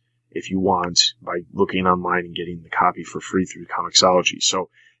if you want by looking online and getting the copy for free through Comixology. So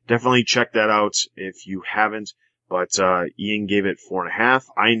definitely check that out if you haven't. But Ian gave it 4.5.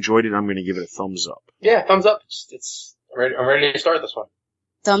 I enjoyed it. I'm going to give it a thumbs up. Yeah, thumbs up. It's I'm ready to start this one.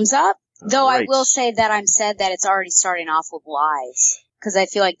 Thumbs up. Though Right. I will say that I'm sad that it's already starting off with lies. Because I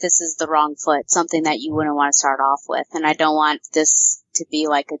feel like this is the wrong foot, something that you wouldn't want to start off with. And I don't want this to be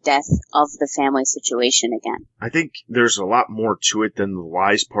like a death of the family situation again. I think there's a lot more to it than the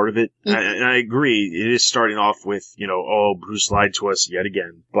lies part of it. Mhm. And I agree, it is starting off with, Bruce lied to us yet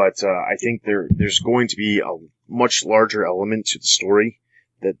again. But I think there's going to be a much larger element to the story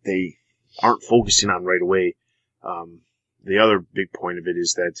that they aren't focusing on right away. The other big point of it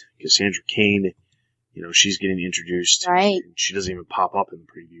is that Cassandra Cain, she's getting introduced. Right. And she doesn't even pop up in the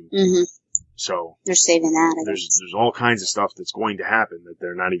preview. Mm-hmm. So They're saving that, I there's guess. there's all kinds of stuff that's going to happen that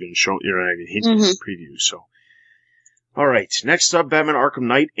they're not even showing, not even hinting in the preview. So, all right, next up, Batman Arkham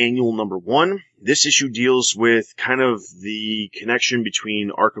Knight Annual number 1. This issue deals with kind of the connection between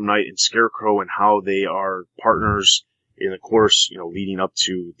Arkham Knight and Scarecrow and how they are partners in the course, leading up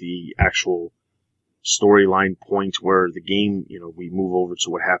to the actual storyline point where the game, we move over to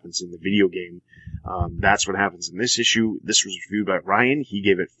what happens in the video game. That's what happens in this issue. This was reviewed by Ryan. He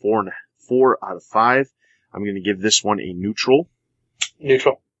gave it 4 out of 5. I'm going to give this one a neutral.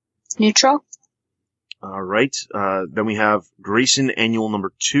 Neutral. Neutral? All right. Then we have Grayson Annual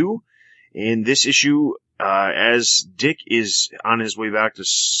number 2. In this issue, as Dick is on his way back to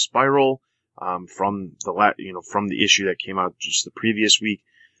Spiral, from the issue that came out just the previous week,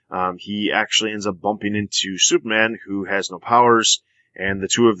 he actually ends up bumping into Superman, who has no powers, and the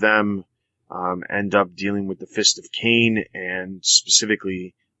two of them end up dealing with the Fist of Cain and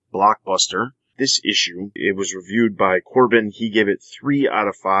specifically Blockbuster. This issue, it was reviewed by Corbin. He gave it 3 out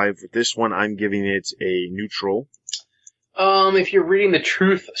of 5. With this one, I'm giving it a neutral. If you're reading the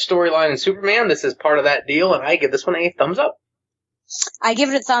Truth storyline in Superman, this is part of that deal, and I give this one a thumbs up. I give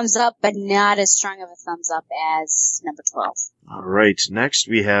it a thumbs up, but not as strong of a thumbs up as number 12. All right. Next,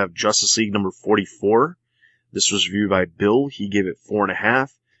 we have Justice League number 44. This was reviewed by Bill. He gave it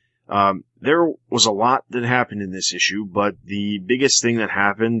 4.5. There was a lot that happened in this issue, but the biggest thing that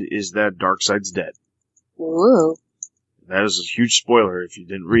happened is that Darkseid's dead. Ooh. That is a huge spoiler if you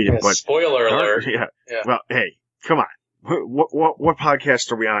didn't read it. But Spoiler alert. Yeah. Yeah. Well, hey, come on. What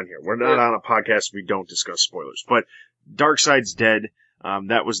podcast are we on here? We're not on a podcast. We don't discuss spoilers. But Darkseid's dead.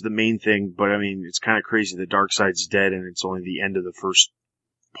 That was the main thing. But I mean, it's kind of crazy that Darkseid's dead and it's only the end of the first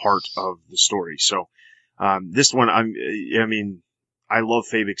part of the story. So, this one, I love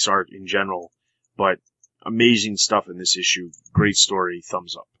Fabix art in general, but amazing stuff in this issue. Great story.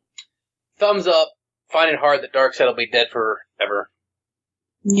 Thumbs up. Thumbs up. Find it hard that Darkseid will be dead forever.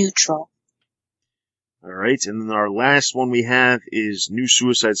 Neutral. All right, and then our last one we have is New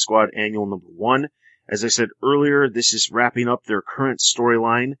Suicide Squad Annual number 1. As I said earlier, this is wrapping up their current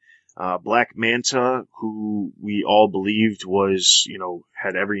storyline. Black Manta, who we all believed was,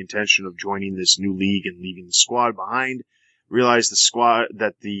 had every intention of joining this new league and leaving the squad behind, realized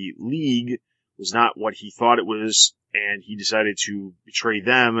that the league was not what he thought it was, and he decided to betray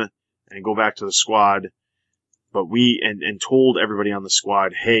them and go back to the squad. But and told everybody on the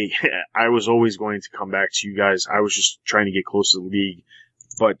squad, hey, I was always going to come back to you guys. I was just trying to get close to the league.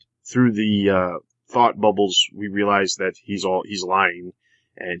 But through the thought bubbles, we realized that he's lying,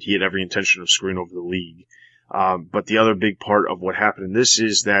 and he had every intention of screwing over the league. But the other big part of what happened in this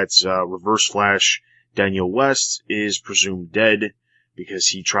is that Reverse Flash Daniel West is presumed dead because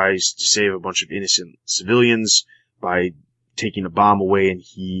he tries to save a bunch of innocent civilians by taking a bomb away, and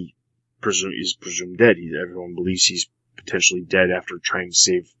he is presumed dead. Everyone believes he's potentially dead after trying to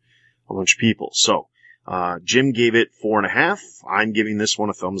save a bunch of people. So, Jim gave it 4.5. I'm giving this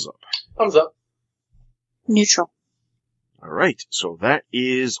one a thumbs up. Thumbs up. Neutral. All right. So that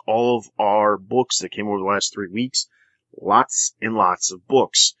is all of our books that came over the last 3 weeks. Lots and lots of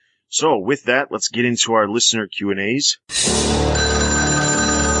books. So with that, let's get into our listener Q&As.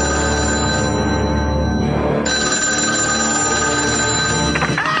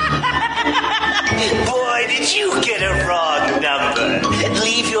 Boy, did you get a wrong number.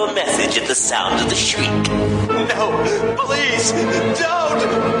 Leave your message at the sound of the shriek. No, please,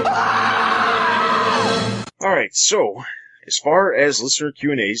 don't! All right, so as far as listener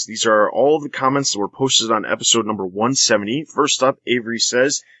Q&As, these are all the comments that were posted on episode number 170. First up, Avery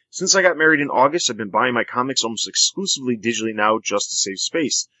says, since I got married in August, I've been buying my comics almost exclusively digitally now just to save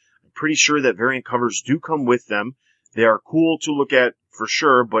space. I'm pretty sure that variant covers do come with them. They are cool to look at for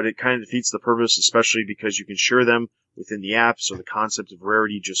sure, but it kind of defeats the purpose, especially because you can share them within the app, so the concept of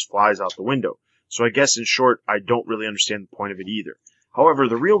rarity just flies out the window. So I guess in short, I don't really understand the point of it either. However,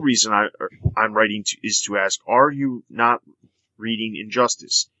 the real reason I'm writing is to ask, are you not reading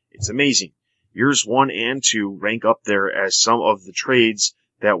Injustice? It's amazing. Years 1 and 2 rank up there as some of the trades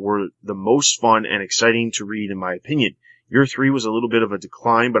that were the most fun and exciting to read in my opinion. Year 3 was a little bit of a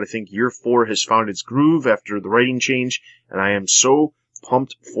decline, but I think Year 4 has found its groove after the writing change, and I am so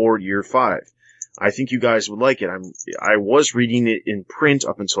pumped for Year 5. I think you guys would like it. I was reading it in print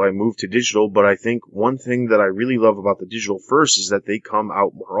up until I moved to digital, but I think one thing that I really love about the digital first is that they come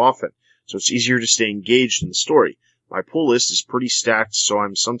out more often, so it's easier to stay engaged in the story. My pull list is pretty stacked, so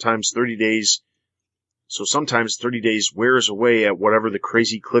sometimes 30 days wears away at whatever the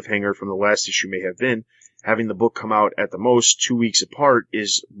crazy cliffhanger from the last issue may have been. Having the book come out at the most 2 weeks apart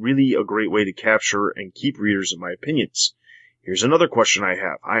is really a great way to capture and keep readers in my opinions. Here's another question I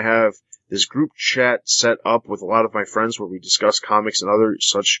have. I have this group chat set up with a lot of my friends where we discuss comics and other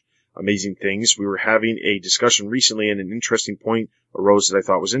such amazing things. We were having a discussion recently and an interesting point arose that I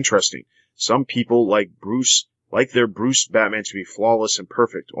thought was interesting. Some people like their Bruce Batman to be flawless and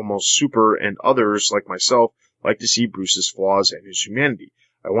perfect, almost super, and others, like myself, like to see Bruce's flaws and his humanity.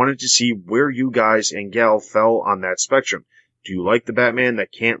 I wanted to see where you guys and gal fell on that spectrum. Do you like the Batman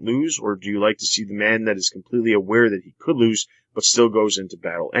that can't lose, or do you like to see the man that is completely aware that he could lose, but still goes into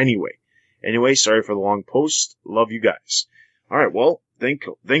battle anyway? Anyway, sorry for the long post. Love you guys. Alright, well,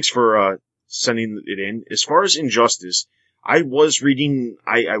 thanks for sending it in. As far as Injustice, I was reading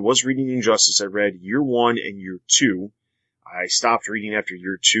Injustice. I read Year 1 and Year 2. I stopped reading after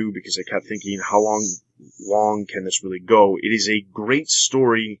Year 2 because I kept thinking, how long can this really go? It is a great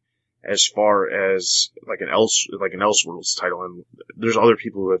story as far as like an Elseworlds title, and there's other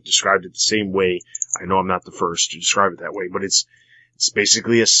people who have described it the same way. I know I'm not the first to describe it that way, but it's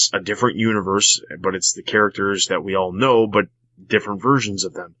basically a different universe, but it's the characters that we all know, but different versions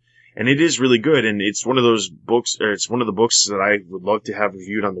of them. And it is really good, and it's one of those books, or it's one of the books that I would love to have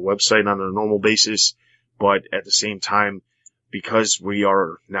reviewed on the website on a normal basis, but at the same time, because we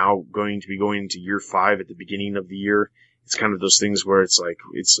are now going to be going into Year 5 at the beginning of the year, it's kind of those things where it's like,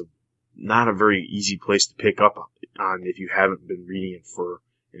 not a very easy place to pick up on if you haven't been reading it for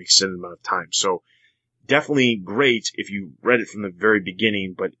an extended amount of time. So definitely great if you read it from the very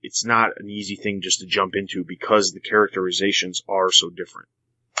beginning, but it's not an easy thing just to jump into because the characterizations are so different.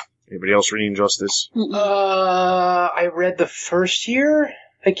 Anybody else reading Injustice? I read the first year,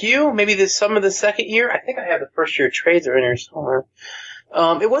 like you. Maybe some of the second year. I think I have the first year trades are in here somewhere.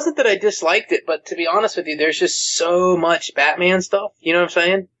 It wasn't that I disliked it, but to be honest with you, there's just so much Batman stuff, you know what I'm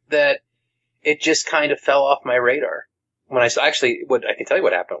saying, that it just kind of fell off my radar. I can tell you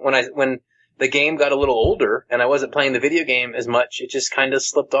what happened. When the game got a little older and I wasn't playing the video game as much, it just kind of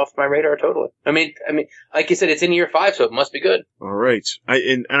slipped off my radar totally. I mean, like you said, it's in Year 5, so it must be good. All right.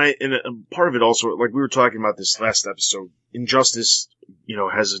 And part of it also, like we were talking about this last episode, Injustice,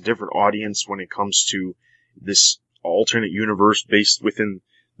 has a different audience when it comes to this alternate universe based within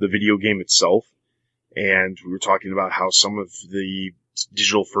the video game itself. And we were talking about how some of the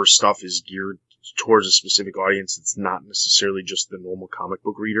digital first stuff is geared towards a specific audience. It's not necessarily just the normal comic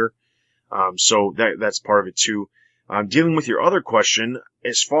book reader. So that's part of it too. Dealing with your other question,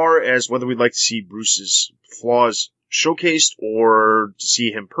 as far as whether we'd like to see Bruce's flaws showcased or to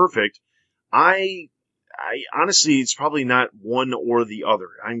see him perfect, I honestly, it's probably not one or the other.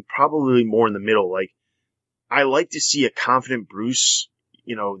 I'm probably more in the middle. Like, I like to see a confident Bruce,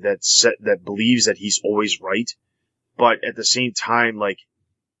 that believes that he's always right. But at the same time, like,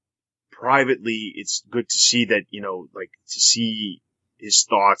 privately, it's good to see that, to see his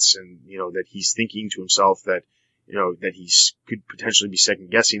thoughts and, that he's thinking to himself that, that he could potentially be second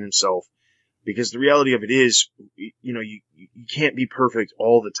guessing himself. Because the reality of it is, you can't be perfect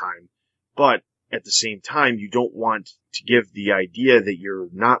all the time. But at the same time, you don't want to give the idea that you're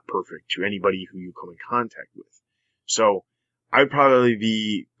not perfect to anybody who you come in contact with. So I'd probably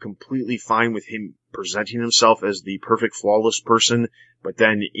be completely fine with him presenting himself as the perfect, flawless person, but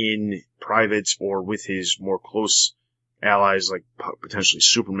then in private or with his more close allies, like potentially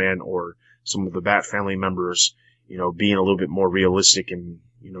Superman or some of the Bat family members, being a little bit more realistic and,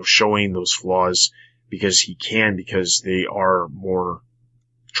 showing those flaws because they are more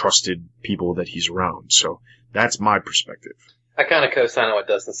trusted people that he's around. So that's my perspective. I kind of co-sign on what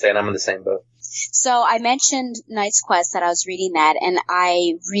Dustin's saying. I'm in the same boat. So I mentioned Knight's Quest, that I was reading that, and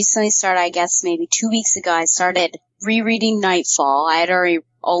I recently started, I guess maybe 2 weeks ago, I started rereading Nightfall. I had already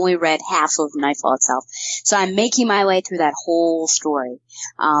only read half of Nightfall itself. So I'm making my way through that whole story,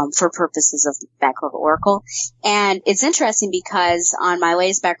 for purposes of Backroad to Oracle. And it's interesting because on my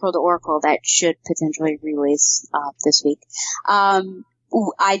latest Backroad to Oracle that should potentially release, this week,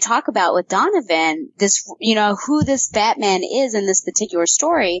 I talk about with Donovan this, who this Batman is in this particular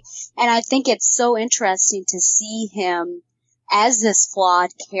story. And I think it's so interesting to see him as this flawed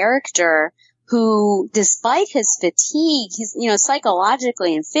character who, despite his fatigue, he's,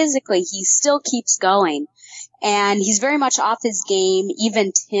 psychologically and physically, he still keeps going. And he's very much off his game.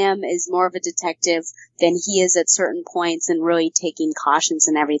 Even Tim is more of a detective than he is at certain points and really taking cautions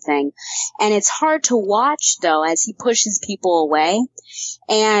and everything. And it's hard to watch, though, as he pushes people away.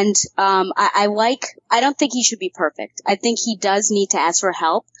 And I don't think he should be perfect. I think he does need to ask for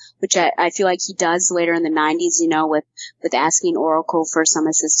help, which I feel like he does later in the 90s, with asking Oracle for some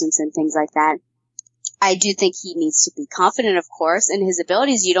assistance and things like that. I do think he needs to be confident, of course, in his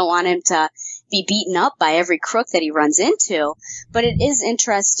abilities. You don't want him to be beaten up by every crook that he runs into. But it is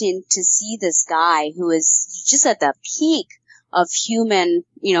interesting to see this guy who is just at the peak of human,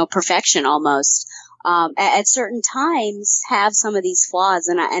 perfection almost, at certain times have some of these flaws.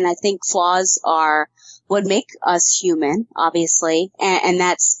 And I think flaws are what make us human, obviously. And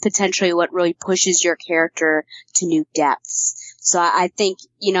that's potentially what really pushes your character to new depths. So I think,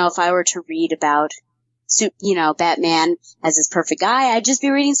 if I were to read about Batman as this perfect guy, I'd just be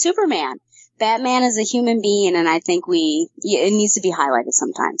reading Superman. Batman is a human being, and I think it needs to be highlighted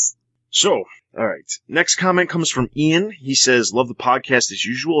sometimes. So, all right. Next comment comes from Ian. He says, love the podcast as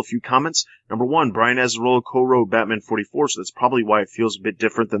usual. A few comments. Number 1, Brian Azzarello co-wrote Batman 44, so that's probably why it feels a bit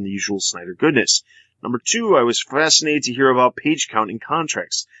different than the usual Snyder goodness. Number 2, I was fascinated to hear about page count in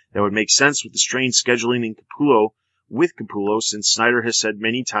contracts. That would make sense with the strange scheduling in Capullo, since Snyder has said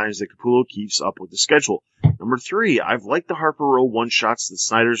many times that Capullo keeps up with the schedule. Number 3, I've liked the Harper Row one-shots that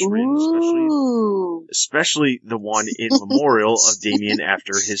Snyder's written, especially the one in memorial of Damian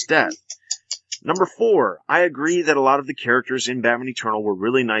after his death. Number 4, I agree that a lot of the characters in Batman Eternal were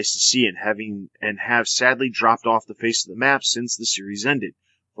really nice to see and have sadly dropped off the face of the map since the series ended.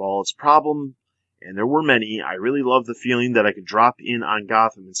 For all its problems, and there were many, I really love the feeling that I could drop in on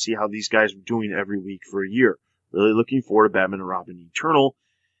Gotham and see how these guys were doing every week for a year. Really looking forward to Batman and Robin Eternal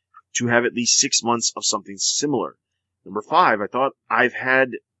to have at least 6 months of something similar. Number 5, I thought I've had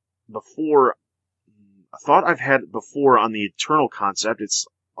before on the Eternal concept. It's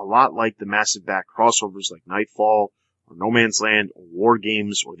a lot like the massive Bat crossovers like Nightfall or No Man's Land or War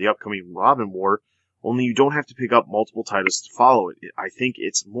Games or the upcoming Robin War, only you don't have to pick up multiple titles to follow it. I think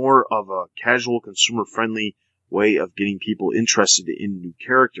it's more of a casual, consumer-friendly way of getting people interested in new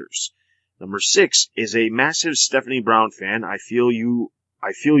characters. Number 6 is a massive Stephanie Brown fan. I feel you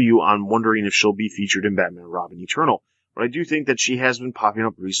on wondering if she'll be featured in Batman and Robin Eternal. But I do think that she has been popping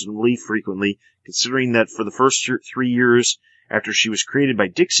up reasonably frequently, considering that for the first 3 years after she was created by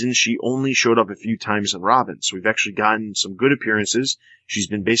Dixon, she only showed up a few times in Robin. So we've actually gotten some good appearances. She's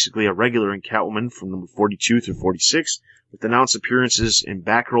been basically a regular in Catwoman from number 42 through 46, with announced appearances in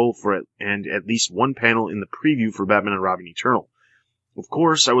Batgirl and at least one panel in the preview for Batman and Robin Eternal. Of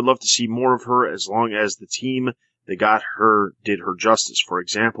course, I would love to see more of her as long as the team that got her did her justice. For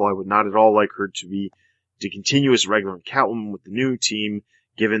example, I would not at all like her to continue as regular in Catwoman with the new team,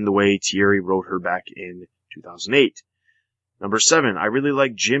 given the way Thierry wrote her back in 2008. Number 7, I really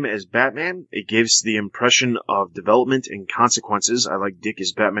like Jim as Batman. It gives the impression of development and consequences. I like Dick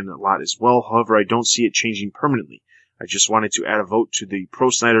as Batman a lot as well. However, I don't see it changing permanently. I just wanted to add a vote to the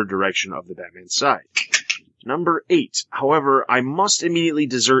pro-Snyder direction of the Batman side. Number 8, however, I must immediately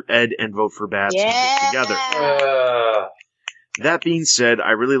desert Ed and vote for Bats together. That being said,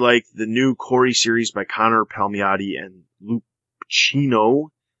 I really like the new Corey series by Connor Palmiotti and Lupacino.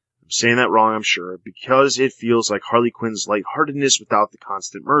 I'm saying that wrong, I'm sure, because it feels like Harley Quinn's lightheartedness without the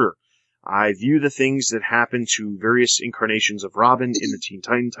constant murder. I view the things that happen to various incarnations of Robin in the Teen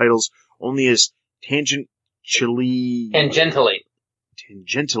Titan titles only as tangentially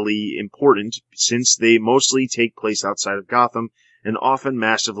important, since they mostly take place outside of Gotham and often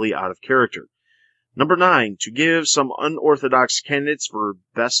massively out of character. Number 9, to give some unorthodox candidates for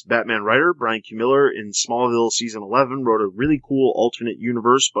Best Batman Writer, Brian Q. Miller in Smallville Season 11 wrote a really cool alternate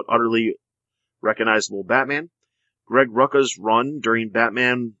universe but utterly recognizable Batman. Greg Rucka's run during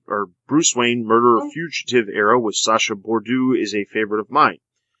Batman or Bruce Wayne Murder Fugitive era with Sacha Bourdieu is a favorite of mine.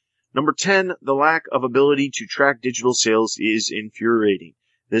 Number 10, the lack of ability to track digital sales is infuriating.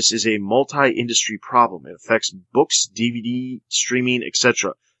 This is a multi-industry problem. It affects books, DVD, streaming,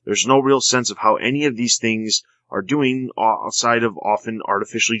 etc. There's no real sense of how any of these things are doing outside of often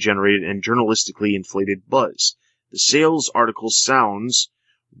artificially generated and journalistically inflated buzz. The sales article sounds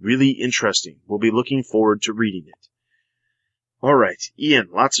really interesting. We'll be looking forward to reading it. All right, Ian,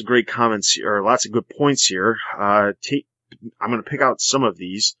 lots of great comments here, or lots of good points here. I'm going to pick out some of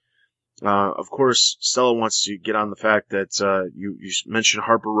these. Of course, Stella wants to get on the fact that you mentioned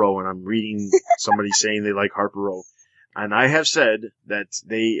Harper Row, and I'm reading somebody saying they like Harper Row. And I have said that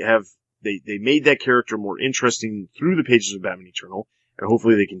they made that character more interesting through the pages of Batman Eternal, and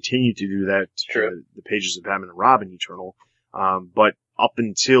hopefully they continue to do that to the pages of Batman and Robin Eternal. But up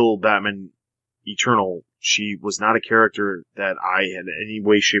until Batman Eternal, she was not a character that I had in any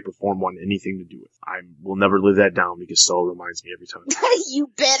way, shape, or form wanted anything to do with. I will never live that down because Stella reminds me every time. You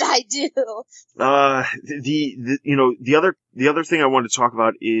bet I do. The other thing I wanted to talk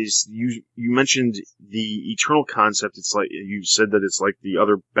about is you mentioned the Eternal concept. It's like, you said that it's like the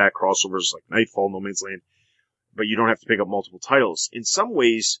other Bat crossovers like Nightfall, No Man's Land, but you don't have to pick up multiple titles. In some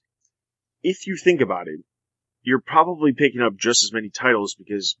ways, if you think about it, you're probably picking up just as many titles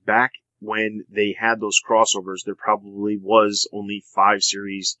because back when they had those crossovers, there probably was only 5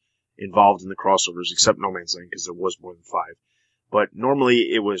 series involved in the crossovers, except No Man's Land, because there was more than 5. But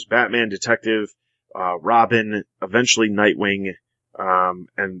normally it was Batman, Detective, Robin, eventually Nightwing,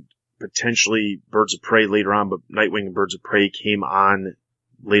 and potentially Birds of Prey later on, but Nightwing and Birds of Prey came on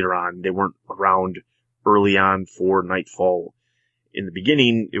later on. They weren't around early on for Nightfall. In the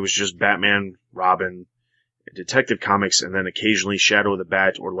beginning, it was just Batman, Robin, Detective Comics, and then occasionally Shadow of the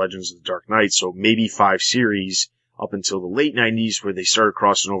Bat or Legends of the Dark Knight. So maybe 5 series up until the late 90s where they started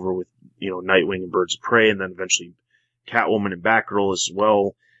crossing over with, Nightwing and Birds of Prey, and then eventually Catwoman and Batgirl as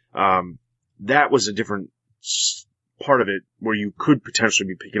well. That was a different part of it where you could potentially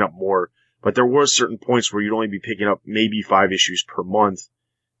be picking up more, but there were certain points where you'd only be picking up maybe 5 issues per month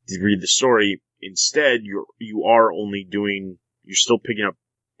to read the story. Instead, you're still picking up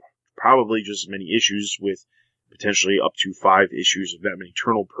probably just as many issues with potentially up to 5 issues of Batman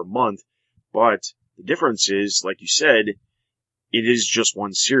Eternal per month. But the difference is, like you said, it is just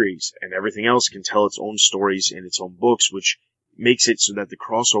one series, and everything else can tell its own stories in its own books, which makes it so that the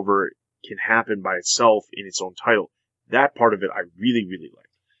crossover can happen by itself in its own title. That part of it I really, really like.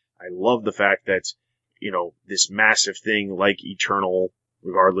 I love the fact that, this massive thing like Eternal,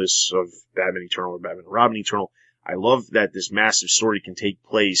 regardless of Batman Eternal or Batman and Robin Eternal, I love that this massive story can take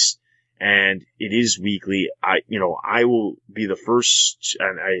place, and it is weekly. I will be the first,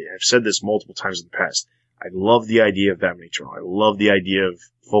 and I have said this multiple times in the past, I love the idea of Batman Eternal. I love the idea of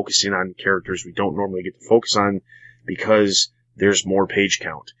focusing on characters we don't normally get to focus on because there's more page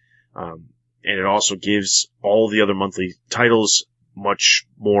count. And it also gives all the other monthly titles much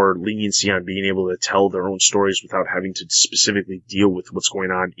more leniency on being able to tell their own stories without having to specifically deal with what's going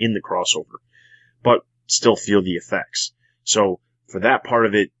on in the crossover, but still feel the effects. So for that part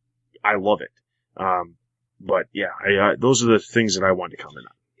of it, I love it. But yeah, those are the things that I wanted to comment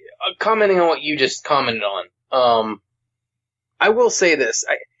on. Commenting on what you just commented on, I will say this.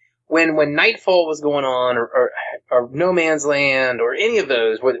 When Nightfall was going on, or No Man's Land, or any of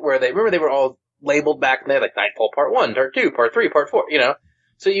those, where they were all labeled back in there, like Nightfall Part 1, Part 2, Part 3, Part 4,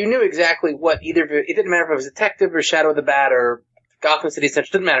 So you knew exactly what it didn't matter if it was Detective or Shadow of the Bat or Gotham City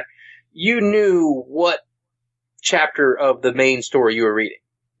Essentials, didn't matter. You knew what chapter of the main story you were reading,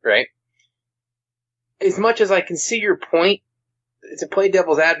 right? As much as I can see your point, to play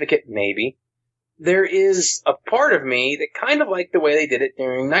devil's advocate, maybe, there is a part of me that kind of liked the way they did it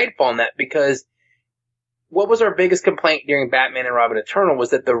during Nightfall in that, because what was our biggest complaint during Batman and Robin Eternal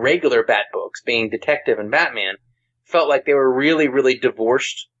was that the regular Bat books, being Detective and Batman, felt like they were really, really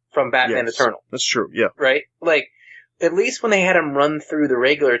divorced from Batman Eternal. That's true, yeah. Right? Like, at least when they had them run through the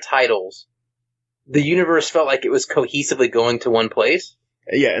regular titles, the universe felt like it was cohesively going to one place.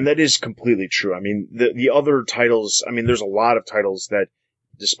 Yeah, and that is completely true. I mean, the other titles, there's a lot of titles that,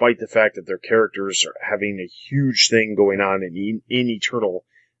 despite the fact that their characters are having a huge thing going on in Eternal,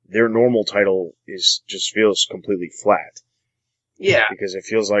 their normal title just feels completely flat. Yeah. Because it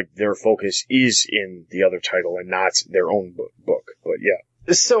feels like their focus is in the other title and not their own book. But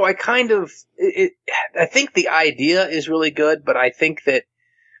yeah. So I I think the idea is really good, but I think that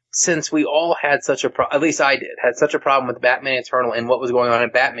since we all had such at least I had such a problem with Batman Eternal and what was going on in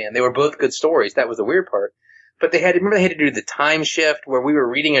Batman, they were both good stories. That was the weird part. But they had to do the time shift where we were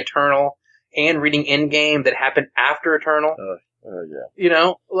reading Eternal and reading Endgame that happened after Eternal.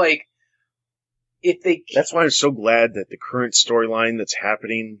 Yeah. That's why I'm so glad that the current storyline that's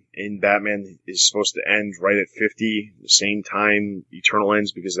happening in Batman is supposed to end right at 50, the same time Eternal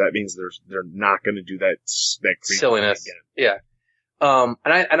ends, because that means they're not going to do that silliness again. Yeah.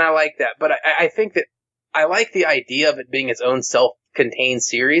 And I like that, but I think that I like the idea of it being its own self-contained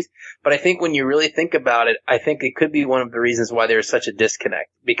series, but I think when you really think about it, I think it could be one of the reasons why there's such a disconnect,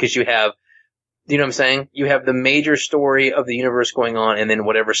 because you have, you know what I'm saying? You have the major story of the universe going on, and then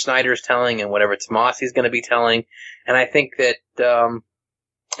whatever Snyder's telling and whatever Tomasi's going to be telling, and I think that, you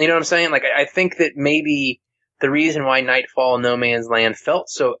know what I'm saying? Like, I think that maybe the reason why Nightfall and No Man's Land felt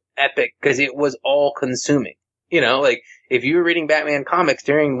so epic, because it was all consuming. Like, if you were reading Batman comics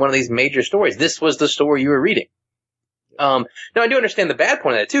during one of these major stories, this was the story you were reading. No, I do understand the bad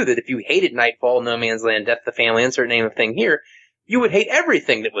point of that, too, that if you hated Nightfall, No Man's Land, Death to the Family, insert name of thing here, you would hate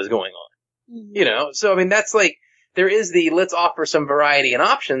everything that was going on. Mhm. You know? So, I mean, that's like, there is the, let's offer some variety and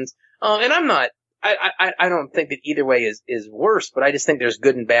options, and I'm not, I don't think that either way is worse, but I just think there's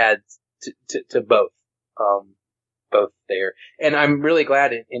good and bad to both. Both there. And I'm really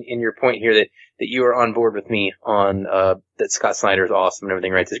glad in your point here that you are on board with me on, that Scott Snyder is awesome and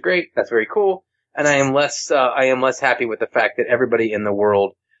everything writes is great. That's very cool. And I am less happy with the fact that everybody in the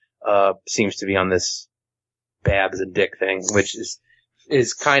world, seems to be on this Babs and Dick thing, which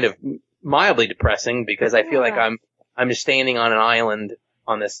is kind of mildly depressing because I feel like I'm just standing on an island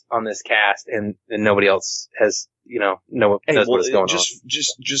on this cast and nobody else has, knows what is going on.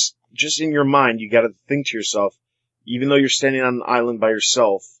 Just in your mind, you gotta think to yourself, even though you're standing on an island by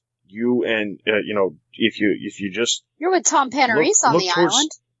yourself, you and, if you just... You're with Tom Panarese on the island.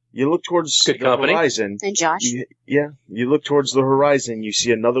 You look towards the horizon. And Josh. You look towards the horizon, you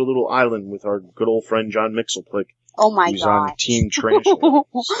see another little island with our good old friend John Mixelplick. Oh my who's God. on Team Tarantula.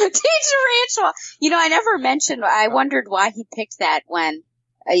 Team Tarantula! I never mentioned, I wondered why he picked that when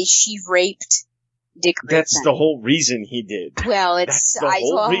she raped Dick Grayson. That's the whole reason he did. Well, That's the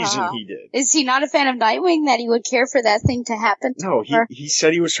whole reason he did. Is he not a fan of Nightwing that he would care for that thing to happen to No, her? he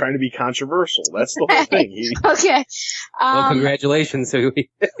said he was trying to be controversial. That's the whole thing. Okay. Well, congratulations. He did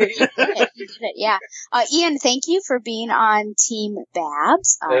it, yeah. Ian, thank you for being on Team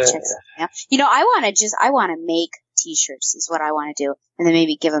Babs. Check something out. I want to make t-shirts is what I want to do, and then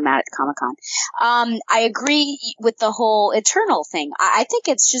maybe give them out at Comic-Con. I agree with the whole Eternal thing. I think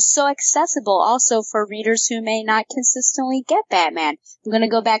it's just so accessible also for readers who may not consistently get Batman. I'm going to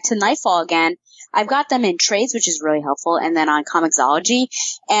go back to Nightfall again. I've got them in trades, which is really helpful, and then on Comixology.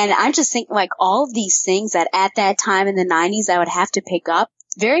 And I'm just thinking, like, all of these things that at that time in the 90s I would have to pick up,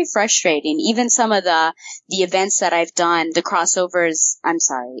 very frustrating. Even some of the events that I've done, the crossovers,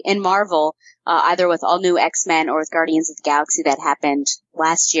 in Marvel, either with All New X-Men or with Guardians of the Galaxy that happened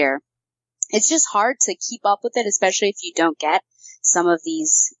last year. It's just hard to keep up with it, especially if you don't get some of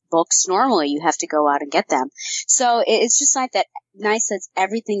these books normally. You have to go out and get them. So it's just nice that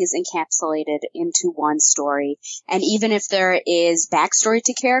everything is encapsulated into one story. And even if there is backstory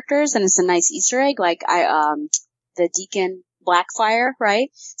to characters, and it's a nice Easter egg, like the Deacon Blackfire, right?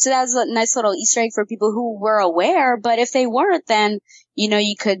 So that was a nice little Easter egg for people who were aware, but if they weren't, then,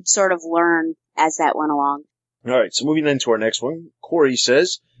 you could sort of learn as that went along. Alright, so moving into our next one. Corey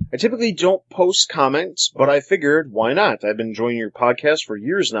says, I typically don't post comments, but I figured, why not? I've been enjoying your podcast for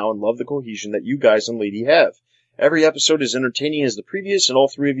years now and love the cohesion that you guys and Lady have. Every episode is entertaining as the previous, and all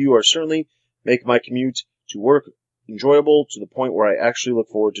three of you are certainly make my commute to work enjoyable to the point where I actually look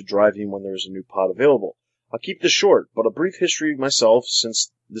forward to driving when there's a new pod available. I'll keep this short, but a brief history of myself,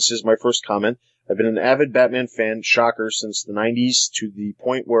 since this is my first comment. I've been an avid Batman fan, shocker, since the 90s, to the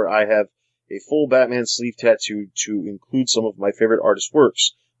point where I have a full Batman sleeve tattoo to include some of my favorite artist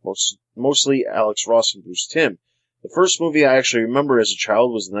works, mostly Alex Ross and Bruce Timm. The first movie I actually remember as a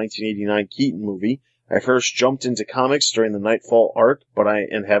child was the 1989 Keaton movie. I first jumped into comics during the Nightfall arc,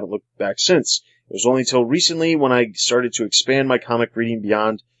 and haven't looked back since. It was only until recently when I started to expand my comic reading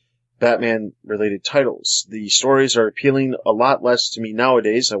beyond Batman-related titles. The stories are appealing a lot less to me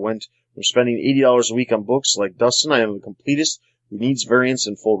nowadays. I went from spending $80 a week on books like Dustin, I am a completist who needs variants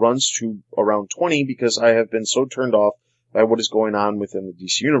and full runs, to around 20 because I have been so turned off by what is going on within the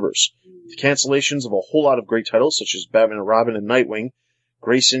DC Universe. The cancellations of a whole lot of great titles, such as Batman and Robin and Nightwing,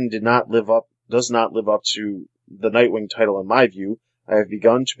 Grayson does not live up to the Nightwing title in my view. I have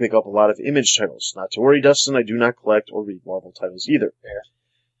begun to pick up a lot of Image titles. Not to worry, Dustin, I do not collect or read Marvel titles either. Fair.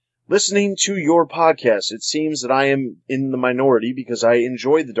 Listening to your podcast, it seems that I am in the minority because I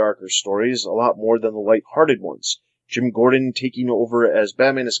enjoy the darker stories a lot more than the light-hearted ones. Jim Gordon taking over as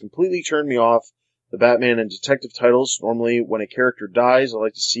Batman has completely turned me off. The Batman and detective titles, normally when a character dies, I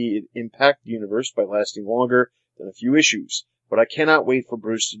like to see it impact the universe by lasting longer than a few issues. But I cannot wait for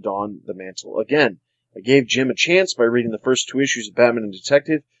Bruce to don the mantle again. I gave Jim a chance by reading the first 2 issues of Batman and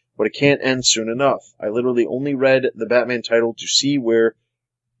Detective, but it can't end soon enough. I literally only read the Batman title to see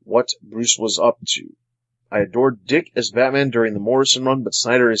what Bruce was up to. I adored Dick as Batman during the Morrison run, but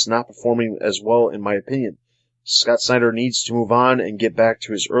Snyder is not performing as well in my opinion. Scott Snyder needs to move on and get back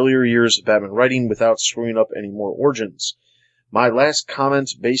to his earlier years of Batman writing without screwing up any more origins. My last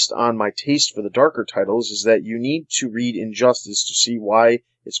comment, based on my taste for the darker titles, is that you need to read Injustice to see why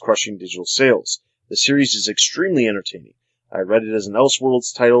it's crushing digital sales. The series is extremely entertaining. I read it as an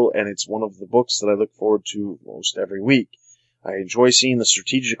Elseworlds title, and it's one of the books that I look forward to most every week. I enjoy seeing the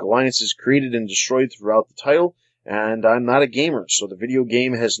strategic alliances created and destroyed throughout the title, and I'm not a gamer, so the video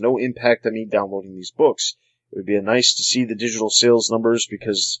game has no impact on me downloading these books. It would be nice to see the digital sales numbers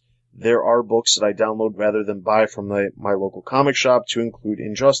because there are books that I download rather than buy from my local comic shop to include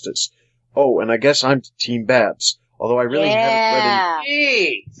Injustice. Oh, and I guess I'm Team Babs. Although I really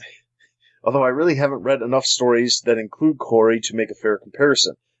haven't read enough stories that include Corey to make a fair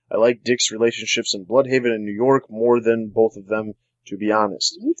comparison. I like Dick's relationships in Bloodhaven and New York more than both of them, to be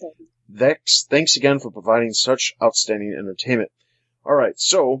honest. Thanks again for providing such outstanding entertainment. Alright,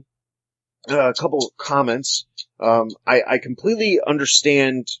 so, a couple of comments. I completely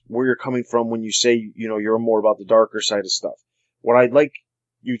understand where you're coming from when you say, you're more about the darker side of stuff. What I'd like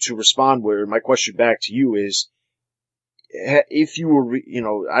you to respond with, my question back to you is, if you were,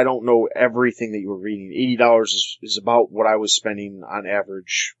 I don't know everything that you were reading. $80 is about what I was spending on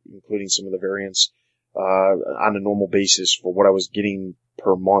average, including some of the variants, on a normal basis for what I was getting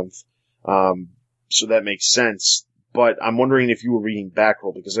per month. So that makes sense. But I'm wondering if you were reading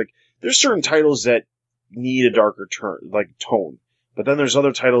Backroll, because there's certain titles that need a darker tone. But then there's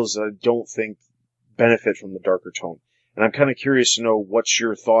other titles that I don't think benefit from the darker tone. And I'm kind of curious to know what's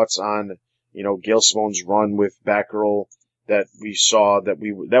your thoughts on, Gail Simone's run with Batgirl that we saw that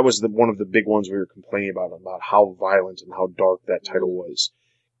was one of the big ones we were complaining about how violent and how dark that title was.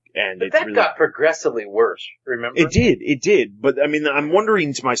 And that really got progressively worse, remember? It did. But I mean, I'm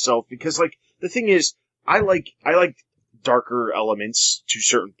wondering to myself because the thing is, I like darker elements to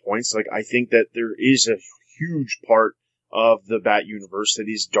certain points. I think that there is a huge part of the Bat universe that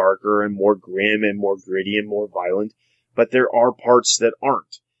is darker and more grim and more gritty and more violent. But there are parts that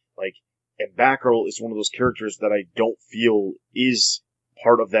aren't. And Batgirl is one of those characters that I don't feel is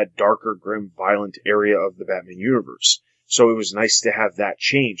part of that darker, grim, violent area of the Batman universe. So it was nice to have that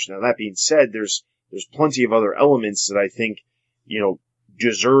change. Now, that being said, there's plenty of other elements that I think,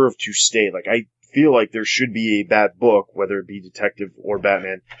 deserve to stay. I feel like there should be a Bat book, whether it be Detective or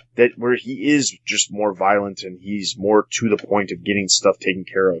Batman, where he is just more violent and he's more to the point of getting stuff taken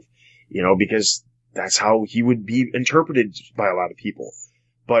care of, because that's how he would be interpreted by a lot of people.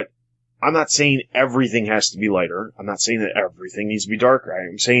 But I'm not saying everything has to be lighter. I'm not saying that everything needs to be darker.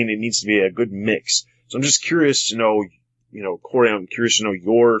 I'm saying it needs to be a good mix. So I'm just curious to know, Corey, I'm curious to know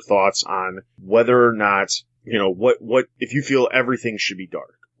your thoughts on whether or not, what if you feel everything should be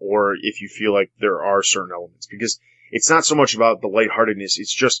dark, or if you feel like there are certain elements. Because it's not so much about the lightheartedness,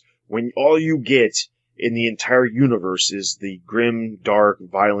 it's just when all you get in the entire universe is the grim, dark,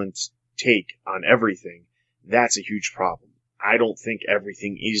 violent take on everything, that's a huge problem. I don't think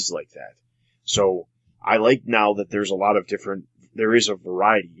everything is like that. So I like now that there is a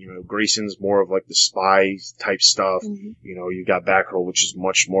variety. Grayson's more of the spy type stuff. Mm-hmm. You've got Batgirl, which is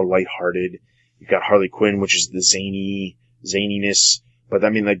much more lighthearted. You've got Harley Quinn, which is the zaniness. But I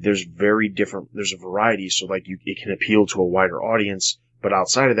mean, there's a variety. So it can appeal to a wider audience. But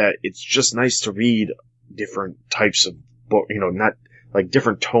outside of that, it's just nice to read different types of book, not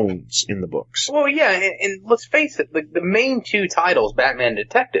different tones in the books. Well, yeah, and let's face it, the main two titles, Batman and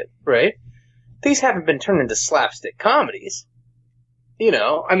Detective, right? These haven't been turned into slapstick comedies.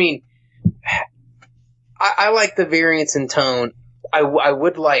 I mean, I like the variance in tone. I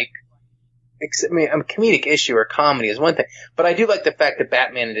would like, a comedic issue or comedy is one thing, but I do like the fact that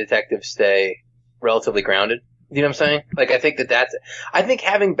Batman and Detective stay relatively grounded. You know what I'm saying? I think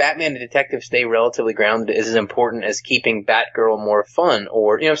having Batman and Detective stay relatively grounded is as important as keeping Batgirl more fun,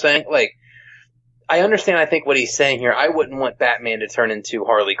 or, you know what I'm saying? I understand, I think, what he's saying here. I wouldn't want Batman to turn into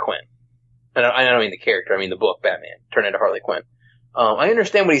Harley Quinn. I don't mean the character, I mean the book, Batman, turn into Harley Quinn. I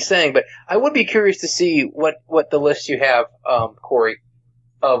understand what he's saying, but I would be curious to see what the list you have, Corey,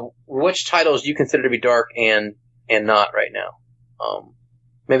 of which titles you consider to be dark and not right now.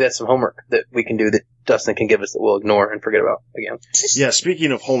 Maybe that's some homework that we can do that Dustin can give us that we'll ignore and forget about again. Yeah,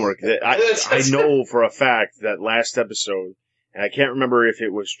 speaking of homework, I know for a fact that last episode, and I can't remember if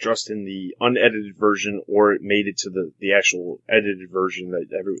it was just in the unedited version or it made it to the actual edited version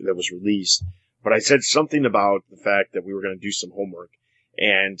that was released, but I said something about the fact that we were going to do some homework,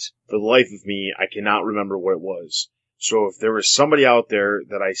 and for the life of me, I cannot remember what it was. So if there was somebody out there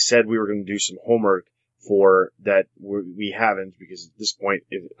that I said we were going to do some homework for that we haven't, because at this point,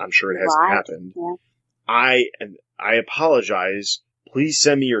 I'm sure it hasn't happened. Yeah. I apologize. Please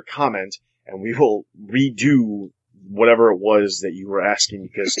send me your comment, and we will redo whatever it was that you were asking,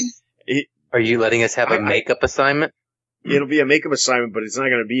 because Are you letting us have a makeup assignment? It'll be a makeup assignment, but it's not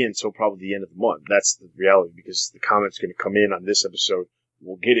going to be until probably the end of the month. That's the reality, because the comment's going to come in on this episode.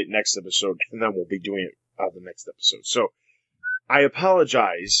 We'll get it next episode, and then we'll be doing it the next episode. So, I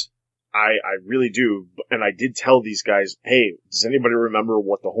apologize. I really do. And I did tell these guys, hey, does anybody remember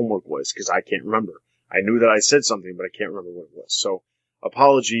what the homework was? Because I can't remember. I knew that I said something, but I can't remember what it was. So,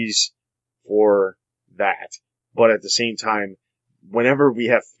 apologies for that. But at the same time, whenever we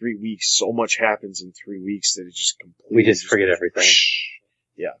have 3 weeks, so much happens in 3 weeks that it just completely... We just forget everything.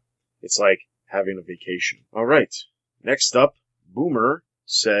 Yeah. It's like having a vacation. All right. Next up, Boomer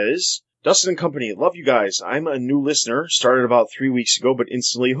says, Dustin and Company, love you guys. I'm a new listener, started about 3 weeks ago, but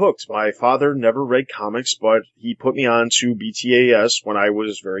instantly hooked. My father never read comics, but he put me on to BTAS when I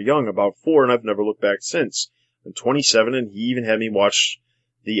was very young, about 4, and I've never looked back since. I'm 27, and he even had me watch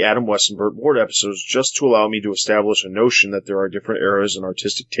the Adam West and Burt Ward episodes just to allow me to establish a notion that there are different eras and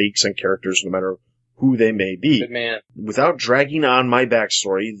artistic takes on characters no matter who they may be. Good man. Without dragging on my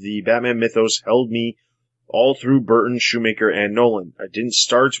backstory, the Batman mythos held me all through Burton, Shoemaker, and Nolan. I didn't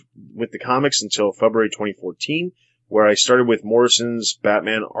start with the comics until February 2014, where I started with Morrison's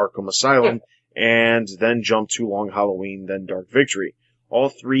Batman Arkham Asylum, and then jumped to Long Halloween, then Dark Victory. All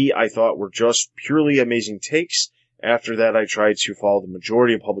three I thought were just purely amazing takes. After that, I tried to follow the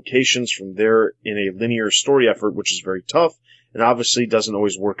majority of publications from there in a linear story effort, which is very tough, and obviously doesn't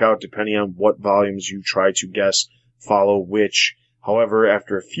always work out depending on what volumes you try to guess follow which. However,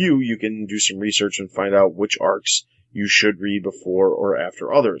 after a few, you can do some research and find out which arcs you should read before or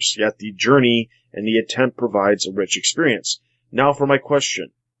after others. Yet the journey and the attempt provides a rich experience. Now for my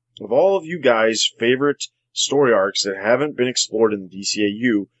question. Of all of you guys' favorite story arcs that haven't been explored in the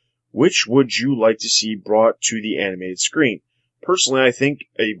DCAU, which would you like to see brought to the animated screen? Personally, I think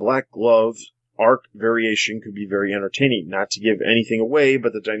a Black Glove arc variation could be very entertaining. Not to give anything away,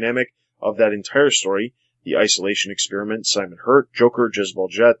 but the dynamic of that entire story, the Isolation Experiment, Simon Hurt, Joker, Jezebel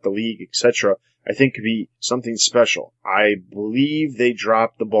Jet, the League, etc., I think could be something special. I believe they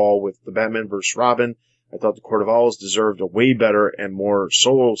dropped the ball with the Batman vs. Robin. I thought the Court of Owls deserved a way better and more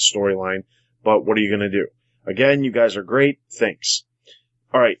solo storyline, but what are you going to do? Again, you guys are great. Thanks.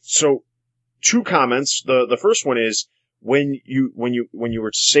 All right, so 2 comments. The first one is when you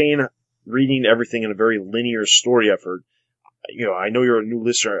were saying reading everything in a very linear story effort. You know, I know you're a new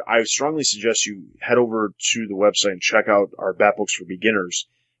listener. I strongly suggest you head over to the website and check out our Bat Books for Beginners,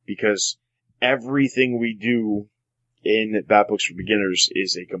 because everything we do in Bat Books for Beginners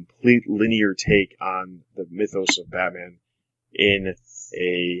is a complete linear take on the mythos of Batman in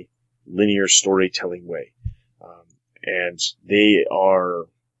a linear storytelling way. And they've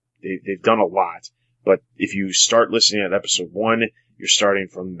done a lot, but if you start listening at episode 1, you're starting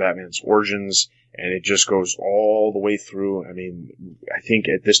from Batman's origins, and it just goes all the way through. I mean, I think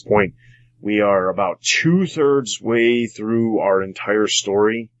at this point, we are about 2/3 way through our entire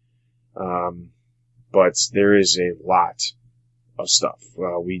story. But there is a lot of stuff.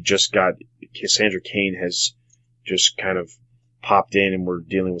 We just got, Cassandra Cain has just kind of popped in, and we're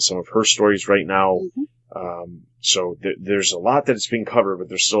dealing with some of her stories right now. So there's a lot that has been covered, but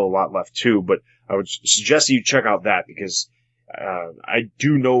there's still a lot left too. But I would suggest that you check out that, because I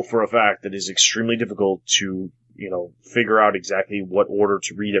do know for a fact that it is extremely difficult to, figure out exactly what order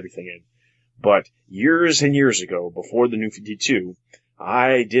to read everything in. But years and years ago, before the New 52,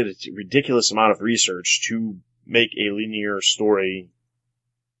 I did a ridiculous amount of research to make a linear story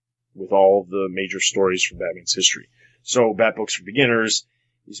with all of the major stories from Batman's history. So Bat Books for Beginners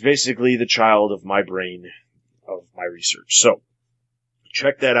is basically the child of my brain, of my research. So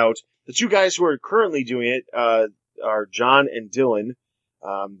check that out. The 2 guys who are currently doing it are John and Dylan.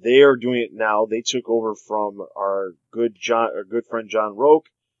 They are doing it now. They took over from our good friend John Roque,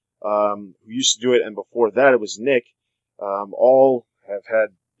 who used to do it, and before that it was Nick. All have had,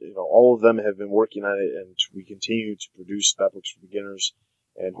 all of them have been working on it, and we continue to produce Bat Books for Beginners,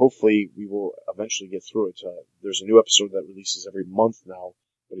 and hopefully we will eventually get through it. There's a new episode that releases every month now,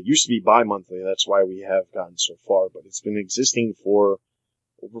 but it used to be bi-monthly. That's why we have gotten so far, but it's been existing for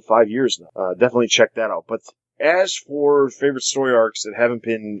over 5 years now. Definitely check that out. But as for favorite story arcs that haven't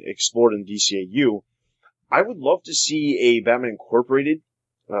been explored in DCAU, I would love to see a Batman Incorporated.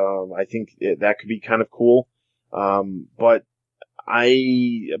 I think that could be kind of cool. But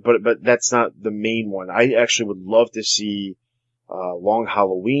that's not the main one. I actually would love to see Long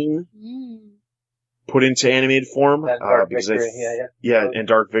Halloween put into animated form. Dark because Victory, and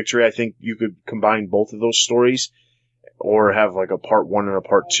Dark Victory. I think you could combine both of those stories, or have like a part 1 and a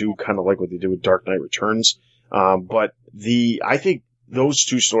part 2, kind of like what they did with Dark Knight Returns. But I think those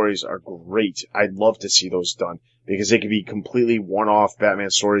 2 stories are great. I'd love to see those done, because they could be completely one-off Batman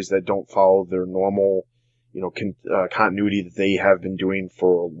stories that don't follow their normal, continuity that they have been doing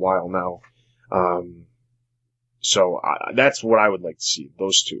for a while now. So that's what I would like to see,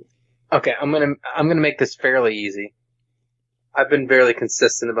 those 2. Okay, I'm gonna make this fairly easy. I've been fairly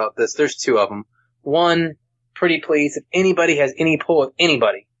consistent about this. There's 2 of them. One, pretty please, if anybody has any pull with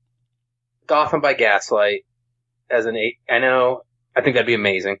anybody, Gotham by Gaslight as an 8. I think that'd be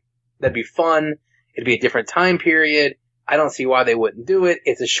amazing. That'd be fun. It'd be a different time period. I don't see why they wouldn't do it.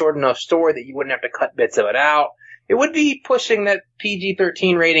 It's a short enough story that you wouldn't have to cut bits of it out. It would be pushing that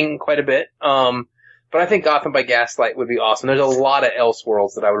PG-13 rating quite a bit. But I think Gotham by Gaslight would be awesome. There's a lot of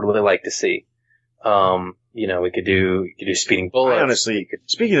Elseworlds that I would really like to see. We could do Speeding Bullets. I honestly,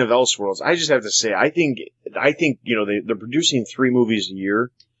 speaking of Elseworlds, I just have to say, I think, they're producing 3 movies a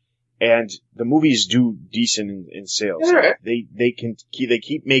year, and the movies do decent in sales. Yeah, right. They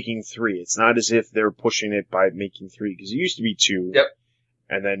keep making 3. It's not as if they're pushing it by making 3, because it used to be 2. Yep.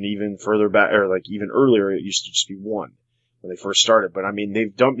 And then even further back, or like even earlier, it used to just be 1 when they first started. But I mean,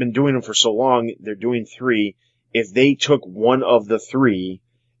 they've been doing them for so long, they're doing 3. If they took one of the 3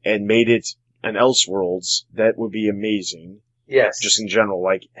 and made it an Elseworlds, that would be amazing. Yes. Just in general,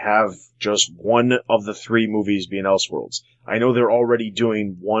 like, have just one of the 3 movies be an Elseworlds. I know they're already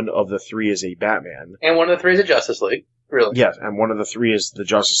doing one of the 3 as a Batman. And one of the 3 is a Justice League. Really? Yes, and one of the 3 is the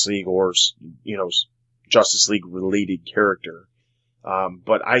Justice League or, Justice League related character.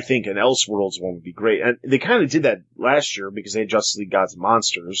 But I think an Elseworlds one would be great. And they kind of did that last year because they had Justice League Gods and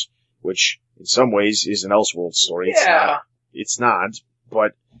Monsters, which in some ways is an Elseworlds story. Yeah. It's not,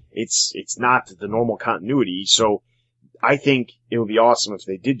 but it's not the normal continuity. So I think it would be awesome if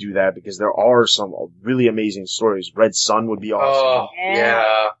they did do that, because there are some really amazing stories. Red Sun would be awesome. Oh,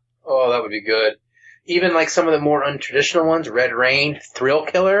 yeah. Oh, that would be good. Even like some of the more untraditional ones, Red Rain, Thrill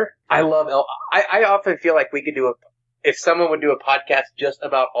Killer. I love I often feel like we could do if someone would do a podcast just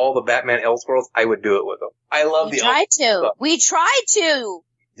about all the Batman Elseworlds, I would do it with them. I love We tried to.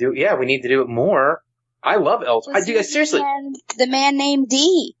 We need to do it more. I love Elseworlds. I do, seriously. The man named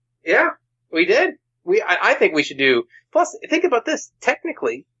D. Yeah, we did. I think we should do. Plus, think about this.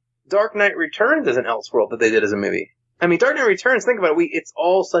 Technically, Dark Knight Returns is an Elseworld that they did as a movie. I mean, Dark Knight Returns, think about it. It's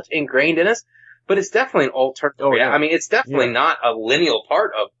all such ingrained in us, but it's definitely an alternative. Oh, yeah. I mean, it's definitely not a lineal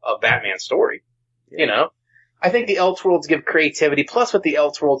part of Batman's story. Yeah. I think the Elseworlds give creativity. Plus, with the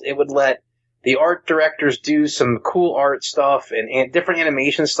Elseworlds, it would let the art directors do some cool art stuff and different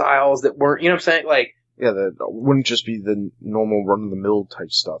animation styles that weren't, you know what I'm saying? Like, yeah, that wouldn't just be the normal run-of-the-mill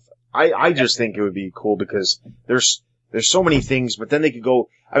type stuff. I just think it would be cool because there's so many things, but then they could go,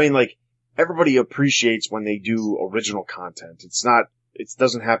 I mean, like, everybody appreciates when they do original content. It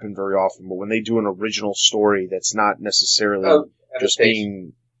doesn't happen very often, but when they do an original story that's not necessarily just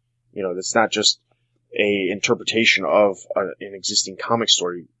being, that's not just a interpretation of an existing comic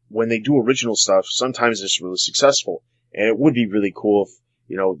story. When they do original stuff, sometimes it's really successful, and it would be really cool if,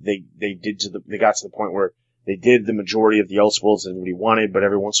 they got to the point where they did the majority of the Elseworlds that everybody wanted, but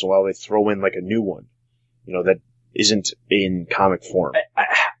every once in a while they throw in like a new one, that isn't in comic form.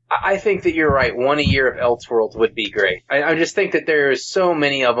 I think that you're right. One a year of Elseworlds would be great. I just think that there's so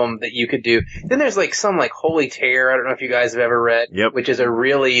many of them that you could do. Then there's like some like Holy Terror. I don't know if you guys have ever read, which is a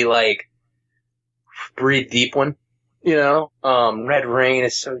really like breathe deep one. Red Rain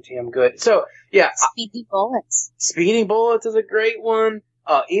is so damn good. So yeah, Speeding Bullets. Speeding Bullets is a great one.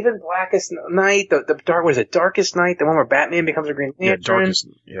 Even Blackest Night, the Darkest Night, the one where Batman becomes a Green Lantern. Yeah, Darkest,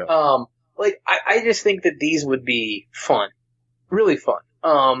 yeah. I just think that these would be fun. Really fun.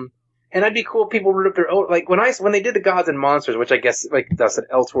 And I'd be cool if people wrote up their own, like, when they did the Gods and Monsters, which I guess, like, that's an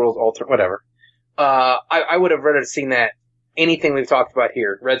Elseworlds, whatever, I would have rather seen that, anything we've talked about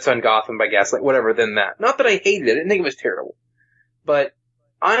here, Red Sun, Gotham by Gaslight, whatever, than that. Not that I hated it, I didn't think it was terrible. But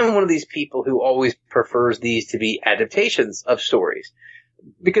I'm one of these people who always prefers these to be adaptations of stories.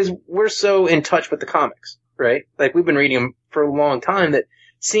 Because we're so in touch with the comics, right? Like, we've been reading them for a long time that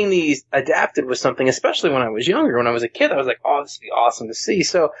seeing these adapted was something, especially when I was younger. When I was a kid, I was like, oh, this would be awesome to see.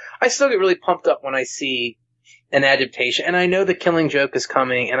 So I still get really pumped up when I see an adaptation. And I know The Killing Joke is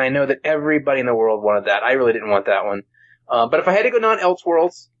coming, and I know that everybody in the world wanted that. I really didn't want that one. But if I had to go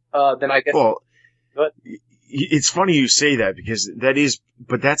non-Elseworlds, then I guess... Well, it's funny you say that, because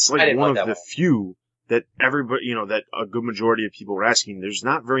that's like one of the few that everybody, that a good majority of people are asking. There's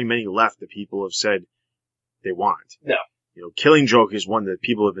not very many left that people have said they want. No. Killing Joke is one that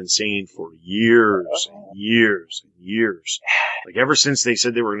people have been saying for years and years and years. Like, ever since they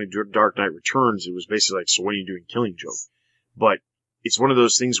said they were going to do Dark Knight Returns, it was basically like, so when are you doing Killing Joke? But it's one of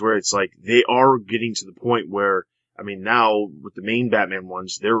those things where it's like, they are getting to the point where, I mean, now with the main Batman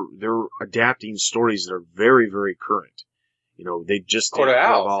ones, they're adapting stories that are very, very current. They just Court of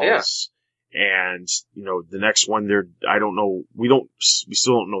Owls, yeah. And, the next one, I don't know, we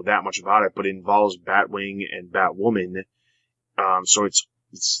still don't know that much about it, but it involves Batwing and Batwoman. So it's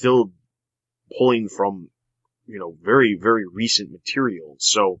still pulling from, very, very recent material.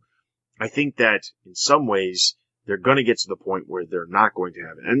 So I think that in some ways they're going to get to the point where they're not going to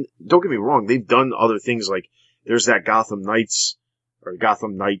have it. And don't get me wrong, they've done other things, like there's that Batman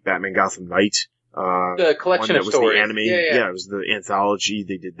Gotham Knight The collection one of that was stories. The animated, Yeah. it was the anthology.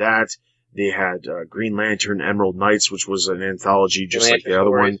 They did that. They had Green Lantern, Emerald Knights, which was an anthology just like the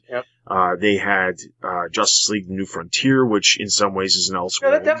other one. Yep. They had Justice League: The New Frontier, which in some ways is an No,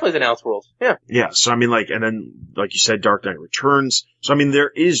 Elseworld. that definitely is an Elseworld. Yeah. Yeah, so I mean, like, and then, like you said, Dark Knight Returns. So I mean,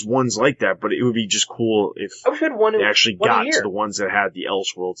 there is ones like that, but it would be just cool if I wish we had one. they actually one a got year. to the ones that had the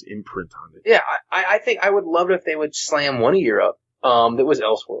Elseworlds imprint on it. Yeah, I think I would love it if they would slam one a year up. That was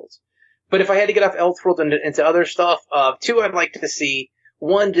Elseworlds. But if I had to get off Elseworlds into other stuff, two I'd like to see.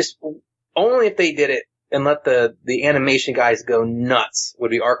 One, just only if they did it and let the animation guys go nuts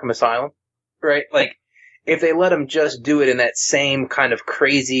would be Arkham Asylum, right? Like, if they let them just do it in that same kind of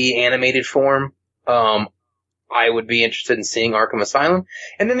crazy animated form, I would be interested in seeing Arkham Asylum.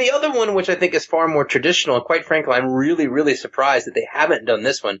 And then the other one, which I think is far more traditional, and quite frankly, I'm really, really surprised that they haven't done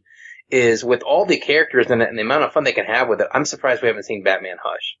this one, is with all the characters in it and the amount of fun they can have with it, I'm surprised we haven't seen Batman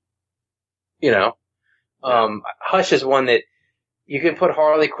Hush. You know? Hush is one that you can put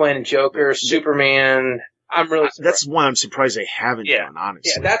Harley Quinn, Joker, Superman. I'm really surprised. That's one I'm surprised they haven't done,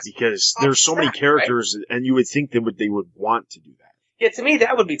 honestly. Yeah, because there's so many characters, right? And you would think they would want to do that. Yeah, to me,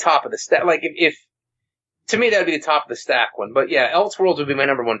 that would be top of the stack. Like, if to me, that would be the top of the stack one. But yeah, Elseworlds would be my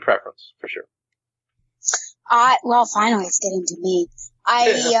number one preference, for sure. Well, finally, it's getting to me.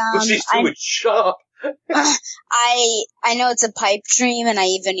 I know it's a pipe dream, and I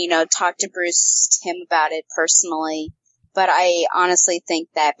even, talked to Bruce Timm about it personally. But I honestly think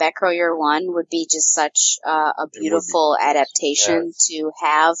that Batgirl Year One would be just such a beautiful adaptation to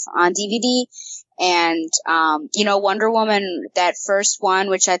have on DVD. And, Wonder Woman, that first one,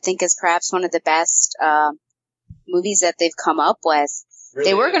 which I think is perhaps one of the best movies that they've come up with. Really?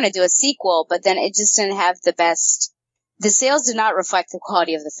 They were going to do a sequel, but then it just didn't have the best. The sales did not reflect the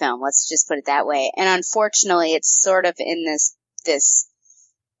quality of the film. Let's just put it that way. And unfortunately, it's sort of in this.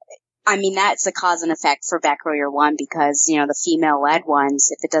 I mean, that's a cause and effect for Batgirl Year One because, the female-led ones,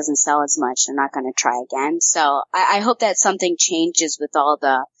 if it doesn't sell as much, they're not going to try again. So I hope that something changes with all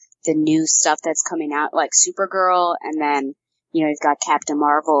the new stuff that's coming out, like Supergirl, and then, you've got Captain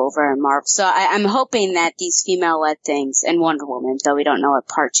Marvel over in Marvel. So I'm hoping that these female-led things, and Wonder Woman, though we don't know what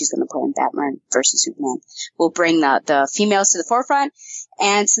part she's going to play in Batman versus Superman, will bring the females to the forefront.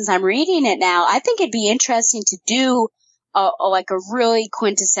 And since I'm reading it now, I think it'd be interesting to do a really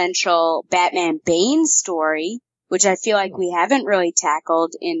quintessential Batman Bane story, which I feel like we haven't really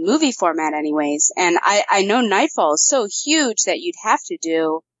tackled in movie format anyways. And I know Nightfall is so huge that you'd have to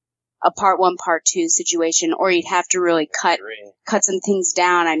do a part 1, part 2 situation, or you'd have to really cut some things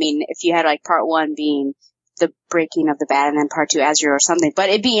down. I mean, if you had part 1 being the breaking of the bat and then part 2 Azrael or something, but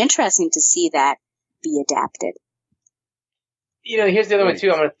it'd be interesting to see that be adapted. Here's the other one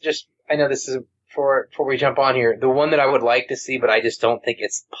too. I know this is before we jump on here. The one that I would like to see, but I just don't think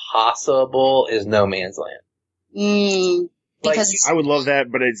it's possible, is No Man's Land. Because I would love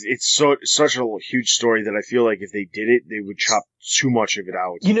that, but it's such a huge story that I feel like if they did it, they would chop too much of it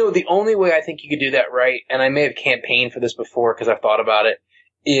out. The only way I think you could do that right, and I may have campaigned for this before because I've thought about it,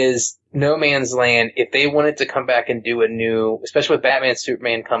 is No Man's Land, if they wanted to come back and do a new, especially with Batman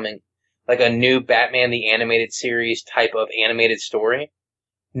Superman coming, like a new Batman the Animated Series type of animated story,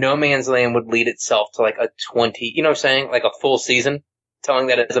 No Man's Land would lead itself to a 20, you know what I'm saying? Like a full season, telling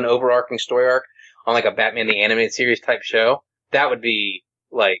that as an overarching story arc on a Batman the Animated Series type show. That would be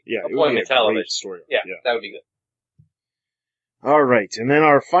appointment television. Story. Yeah, that would be good. All right, and then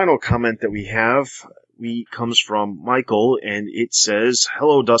our final comment that we have comes from Michael, and it says,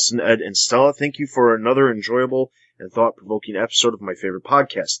 "Hello, Dustin, Ed, and Stella. Thank you for another enjoyable and thought-provoking episode of my favorite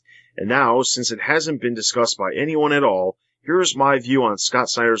podcast. And now, since it hasn't been discussed by anyone at all, here's my view on Scott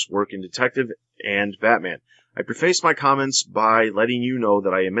Snyder's work in Detective and Batman. I preface my comments by letting you know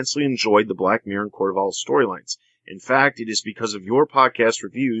that I immensely enjoyed the Black Mirror and Court of Owls storylines. In fact, it is because of your podcast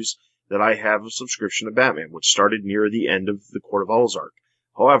reviews that I have a subscription to Batman, which started near the end of the Court of Owls arc.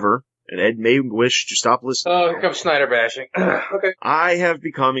 However, and Ed may wish to stop listening. Oh, here comes Snyder bashing. Okay. I have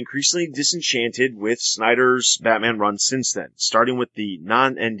become increasingly disenchanted with Snyder's Batman run since then, starting with the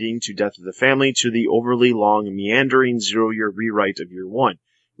non-ending to Death of the Family to the overly long and meandering 0-year rewrite of Year One,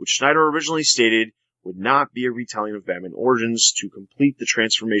 which Snyder originally stated would not be a retelling of Batman Origins to complete the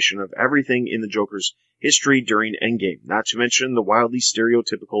transformation of everything in the Joker's history during Endgame, not to mention the wildly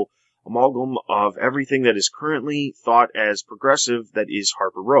stereotypical amalgam of everything that is currently thought as progressive that is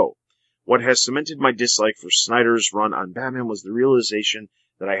Harper Row. What has cemented my dislike for Snyder's run on Batman was the realization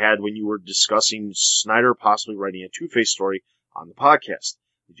that I had when you were discussing Snyder possibly writing a Two-Face story on the podcast.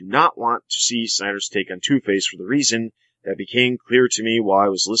 I do not want to see Snyder's take on Two-Face for the reason that became clear to me while I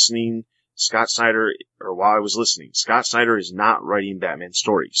was listening. Scott Snyder is not writing Batman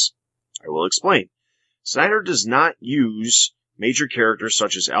stories. I will explain. Snyder does not use major characters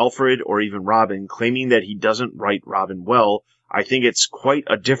such as Alfred or even Robin, claiming that he doesn't write Robin well. I think it's quite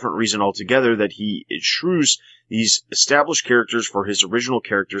a different reason altogether that he eschews these established characters for his original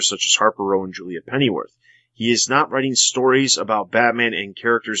characters such as Harper Row and Julia Pennyworth. He is not writing stories about Batman and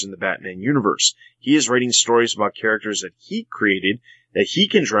characters in the Batman universe. He is writing stories about characters that he created that he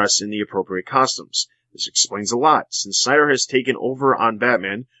can dress in the appropriate costumes. This explains a lot. Since Snyder has taken over on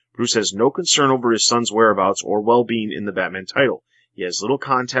Batman, Bruce has no concern over his son's whereabouts or well-being in the Batman title. He has little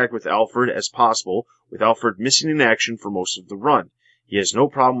contact with Alfred as possible, with Alfred missing in action for most of the run. He has no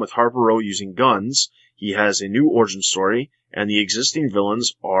problem with Harper Row using guns. He has a new origin story, and the existing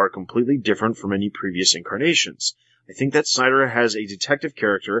villains are completely different from any previous incarnations. I think that Snyder has a detective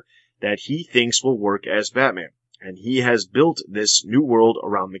character that he thinks will work as Batman, and he has built this new world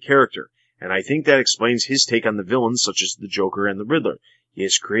around the character. And I think that explains his take on the villains such as the Joker and the Riddler. He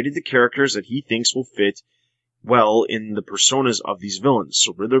has created the characters that he thinks will fit well in the personas of these villains.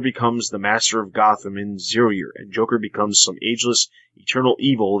 So Riddler becomes the master of Gotham in Zero Year, and Joker becomes some ageless, eternal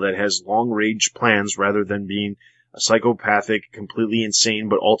evil that has long-range plans rather than being a psychopathic, completely insane,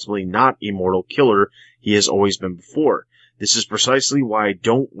 but ultimately not immortal killer he has always been before. This is precisely why I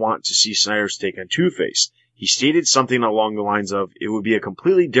don't want to see Snyder's take on Two-Face. He stated something along the lines of, it would be a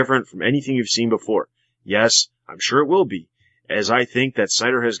completely different from anything you've seen before. Yes, I'm sure it will be, as I think that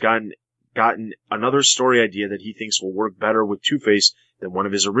Snyder has gotten another story idea that he thinks will work better with Two-Face than one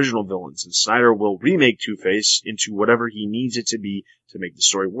of his original villains, and Snyder will remake Two-Face into whatever he needs it to be to make the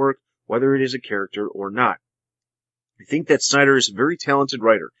story work, whether it is a character or not. I think that Snyder is a very talented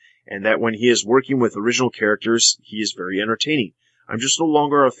writer, and that when he is working with original characters, he is very entertaining. I'm just no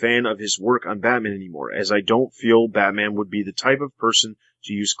longer a fan of his work on Batman anymore, as I don't feel Batman would be the type of person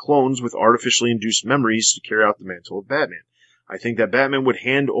to use clones with artificially induced memories to carry out the mantle of Batman. I think that Batman would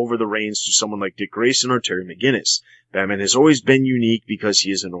hand over the reins to someone like Dick Grayson or Terry McGinnis. Batman has always been unique because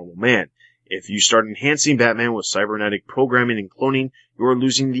he is a normal man. If you start enhancing Batman with cybernetic programming and cloning, you are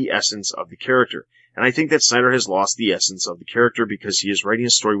losing the essence of the character. And I think that Snyder has lost the essence of the character because he is writing a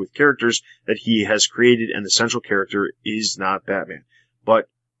story with characters that he has created, and the central character is not Batman. But,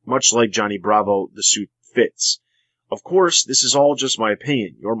 much like Johnny Bravo, the suit fits. Of course, this is all just my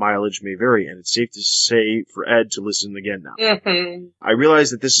opinion. Your mileage may vary, and it's safe to say for Ed to listen again now. Mm-hmm. I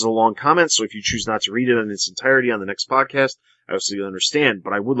realize that this is a long comment, so if you choose not to read it in its entirety on the next podcast, I obviously understand,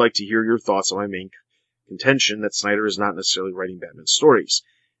 but I would like to hear your thoughts on my main contention that Snyder is not necessarily writing Batman stories.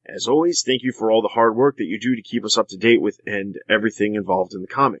 As always, thank you for all the hard work that you do to keep us up to date with and everything involved in the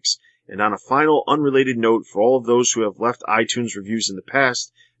comics. And on a final, unrelated note, for all of those who have left iTunes reviews in the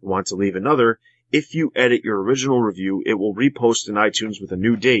past and want to leave another, if you edit your original review, it will repost in iTunes with a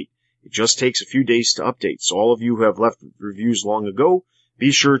new date. It just takes a few days to update. So all of you who have left reviews long ago,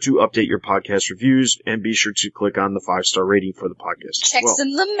 be sure to update your podcast reviews and be sure to click on the 5-star rating for the podcast as well. Checks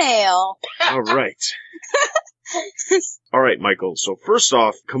in the mail. All right. All right, Michael. So first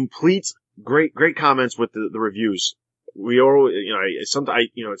off, great comments with the reviews. We are, it's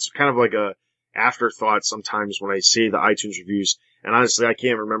kind of like a afterthought sometimes when I say the iTunes reviews. And honestly, I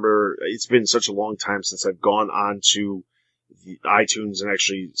can't remember. It's been such a long time since I've gone on to the iTunes and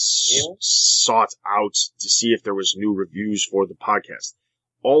actually sought out to see if there was new reviews for the podcast.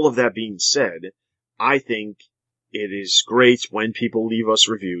 All of that being said, I think it is great when people leave us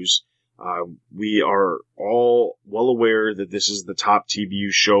reviews. We are all well aware that this is the top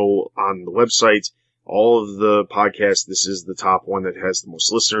TBU show on the website. All of the podcasts, this is the top one that has the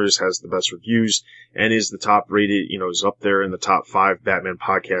most listeners, has the best reviews, and is the top rated, is up there in the top 5 Batman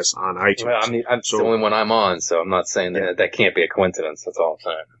podcasts on iTunes. Well, I mean, it's the only one I'm on, so I'm not saying that can't be a coincidence. That's all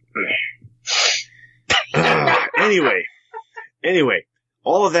I'm saying. Anyway,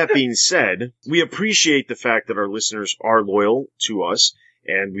 all of that being said, we appreciate the fact that our listeners are loyal to us,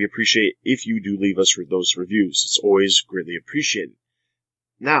 and we appreciate if you do leave us those reviews. It's always greatly appreciated.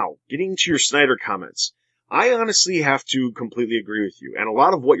 Now, getting to your Snyder comments, I honestly have to completely agree with you. And a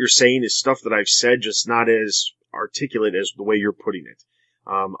lot of what you're saying is stuff that I've said, just not as articulate as the way you're putting it.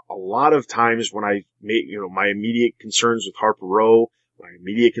 A lot of times when I made, my immediate concerns with Harper Row, my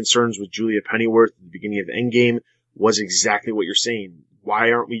immediate concerns with Julia Pennyworth at the beginning of Endgame was exactly what you're saying.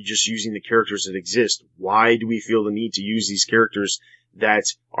 Why aren't we just using the characters that exist? Why do we feel the need to use these characters that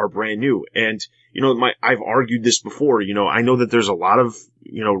are brand new? And, I've argued this before, I know that there's a lot of,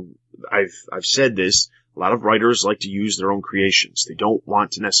 I've said this, a lot of writers like to use their own creations. They don't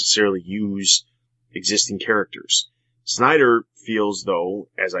want to necessarily use existing characters. Snyder feels, though,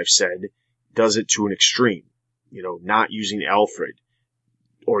 as I've said, does it to an extreme, not using Alfred,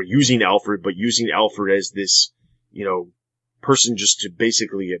 or using Alfred, but using Alfred as this, person just to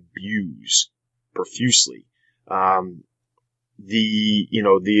basically abuse profusely. The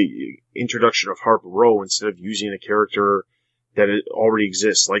introduction of Harper Row, instead of using a character that already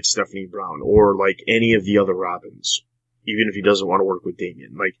exists, like Stephanie Brown, or like any of the other Robins, even if he doesn't want to work with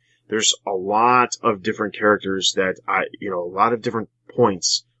Damian. Like, there's a lot of different characters that a lot of different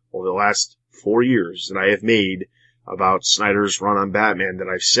points over the last 4 years that I have made about Snyder's run on Batman that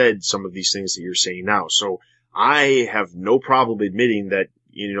I've said some of these things that you're saying now. So I have no problem admitting that,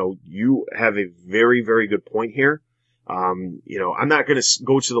 you have a very, very good point here. I'm not going to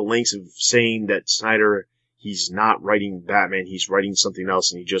go to the lengths of saying that Snyder, he's not writing Batman, he's writing something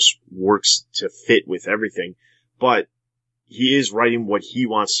else and he just works to fit with everything. But he is writing what he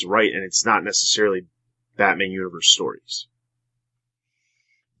wants to write, and it's not necessarily Batman universe stories.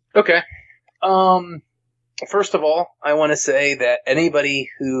 Okay. First of all, I want to say that anybody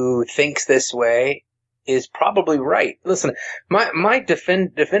who thinks this way is probably right. Listen, my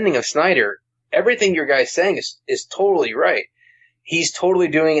defending of Snyder, everything your guy's saying is totally right. He's totally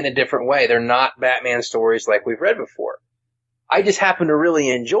doing it in a different way. They're not Batman stories like we've read before. I just happen to really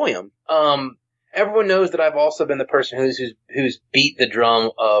enjoy them. Everyone knows that I've also been the person who's beat the drum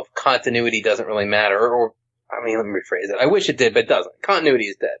of continuity doesn't really matter, or let me rephrase it. I wish it did, but it doesn't. Continuity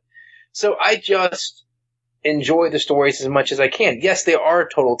is dead. So I just enjoy the stories as much as I can. Yes, they are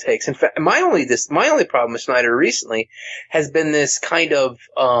total takes. In fact, my only problem with Snyder recently has been this kind of,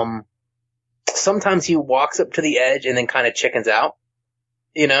 sometimes he walks up to the edge and then kind of chickens out.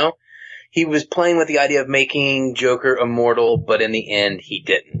 He was playing with the idea of making Joker immortal, but in the end he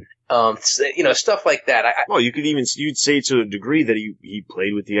didn't. Stuff like that. You'd say to a degree that he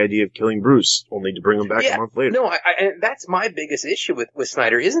played with the idea of killing Bruce, only to bring him back a month later. No, and that's my biggest issue with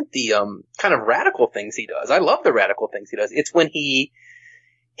Snyder, isn't the kind of radical things he does. I love the radical things he does. It's when he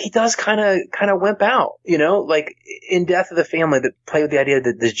does kind of wimp out, like in Death of the Family, that play with the idea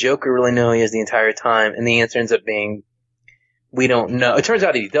that does Joker really know who he is the entire time, and the answer ends up being, we don't know. It turns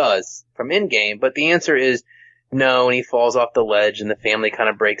out he does from Endgame, but the answer is no, and he falls off the ledge and the family kind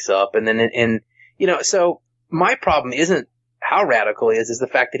of breaks up. And then, so my problem isn't how radical he is the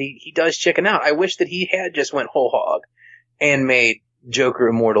fact that he does chicken out. I wish that he had just went whole hog and made Joker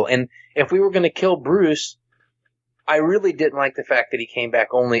immortal. And if we were going to kill Bruce, I really didn't like the fact that he came back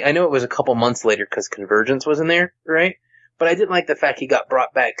I know it was a couple months later because Convergence was in there, right? But I didn't like the fact he got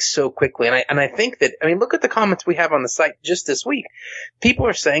brought back so quickly. And I think that, look at the comments we have on the site just this week. People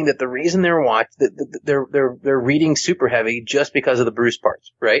are saying that the reason they're reading super heavy just because of the Bruce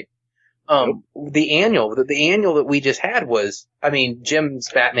parts, right? The annual that we just had was,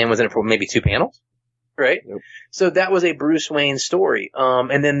 Jim's Batman was in it for maybe 2 panels, right? Yep. So that was a Bruce Wayne story.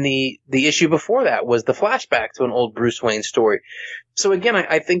 And then the issue before that was the flashback to an old Bruce Wayne story. So again,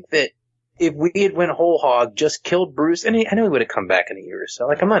 I think that if we had went whole hog, just killed Bruce, and I know he would have come back in a year or so.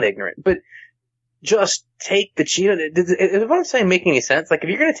 Like, I'm not ignorant, but just take the chance. Is what I'm saying make any sense? Like, if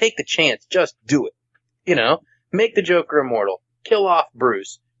you're going to take the chance, just do it. Make the Joker immortal, kill off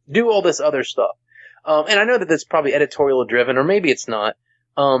Bruce, do all this other stuff. And I know that that's probably editorial driven, or maybe it's not.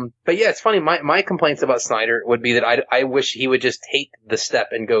 But yeah, it's funny. My complaints about Snyder would be that I wish he would just take the step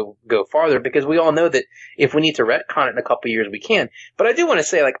and go farther, because we all know that if we need to retcon it in a couple of years, we can. But I do want to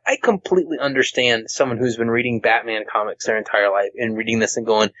say, like, I completely understand someone who's been reading Batman comics their entire life and reading this and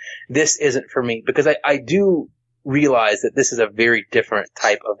going, this isn't for me, because I do realize that this is a very different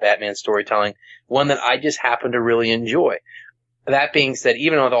type of Batman storytelling, one that I just happen to really enjoy. That being said,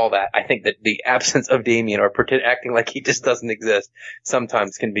 even with all that, I think that the absence of Damian, or acting like he just doesn't exist,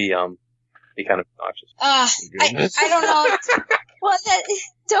 sometimes can be kind of obnoxious. I don't know. Well,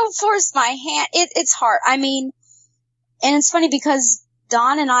 don't force my hand. It's hard. And it's funny because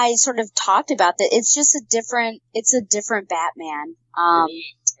Don and I sort of talked about that. It's just a different Batman.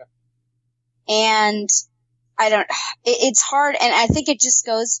 And it's hard, and I think it just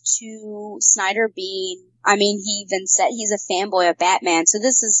goes to Snyder being, he even said he's a fanboy of Batman, so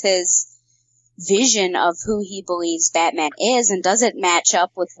this is his vision of who he believes Batman is, and does it match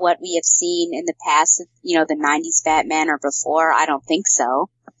up with what we have seen in the past, the 90s Batman or before? I don't think so.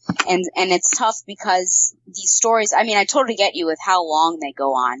 And it's tough because these stories, I totally get you with how long they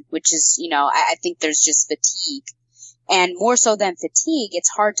go on, which is, I think there's just fatigue. And more so than fatigue, it's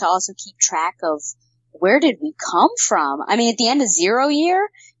hard to also keep track of where did we come from? At the end of Zero Year,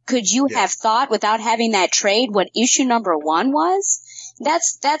 could you have thought without having that trade what issue number 1 was?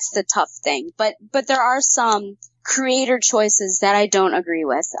 That's the tough thing. But there are some creator choices that I don't agree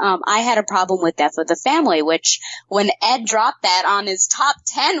with. I had a problem with Death of the Family, which when Ed dropped that on his top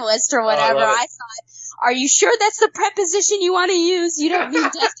 10 list or whatever, I thought, are you sure that's the preposition you want to use? You don't mean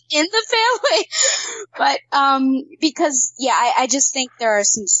just in the family. But, because, yeah, I just think there are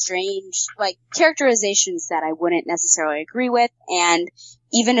some strange, like, characterizations that I wouldn't necessarily agree with. And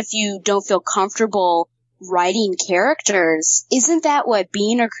even if you don't feel comfortable writing characters, isn't that what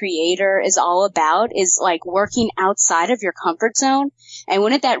being a creator is all about? Is like working outside of your comfort zone? And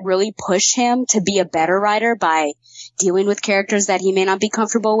wouldn't that really push him to be a better writer by dealing with characters that he may not be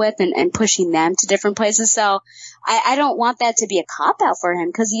comfortable with and pushing them to different places? So I don't want that to be a cop-out for him,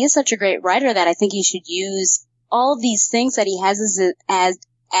 because he is such a great writer that I think he should use all of these things that he has as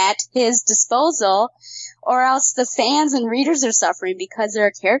at his disposal, or else the fans and readers are suffering because there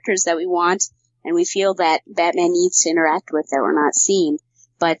are characters that we want and we feel that Batman needs to interact with that we're not seeing.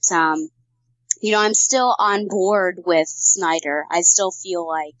 But, I'm still on board with Snyder. I still feel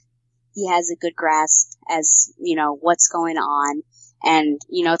like he has a good grasp as, what's going on. And,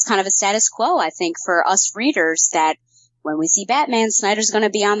 it's kind of a status quo, I think, for us readers, that when we see Batman, Snyder's going to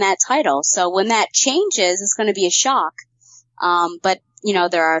be on that title. So when that changes, it's going to be a shock. But,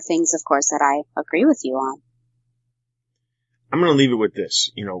 there are things, of course, that I agree with you on. I'm going to leave it with this.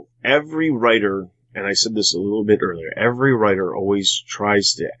 Every writer, and I said this a little bit earlier, every writer always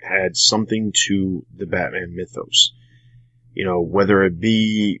tries to add something to the Batman mythos. Whether it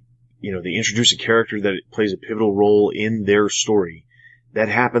be, they introduce a character that plays a pivotal role in their story. That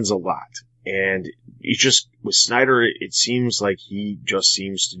happens a lot. And it's just, with Snyder, it seems like he just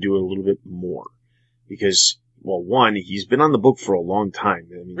seems to do it a little bit more. Because, well, one, he's been on the book for a long time.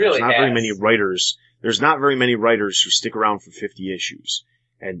 I mean, really there's not very many writers who stick around for 50 issues.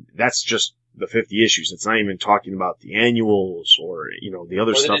 And that's just the 50 issues. It's not even talking about the annuals or, the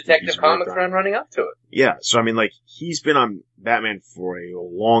other stuff. Or the Detective Comics run running up to it. Yeah. So, I mean, he's been on Batman for a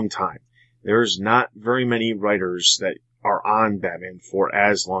long time. There's not very many writers that are on Batman for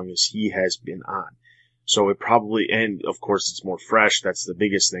as long as he has been on. So it probably, and of course it's more fresh. That's the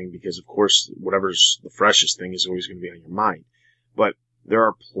biggest thing, because of course whatever's the freshest thing is always going to be on your mind. But there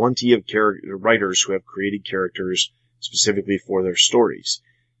are plenty of writers who have created characters specifically for their stories.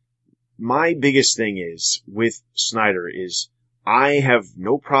 My biggest thing is, with Snyder, is I have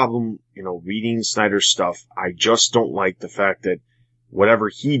no problem, reading Snyder's stuff. I just don't like the fact that whatever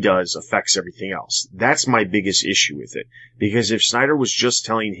he does affects everything else. That's my biggest issue with it. Because if Snyder was just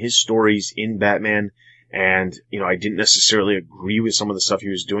telling his stories in Batman, and, I didn't necessarily agree with some of the stuff he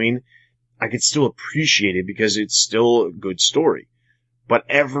was doing, I could still appreciate it because it's still a good story. But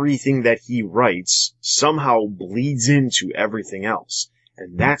everything that he writes somehow bleeds into everything else.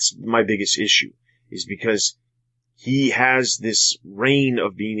 And that's my biggest issue, is because he has this reign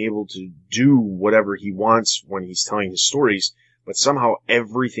of being able to do whatever he wants when he's telling his stories, but somehow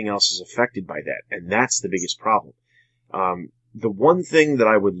everything else is affected by that. And that's the biggest problem. The one thing that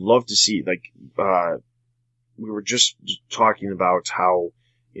I would love to see, we were just talking about how,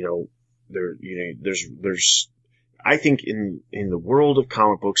 there's, I think in the world of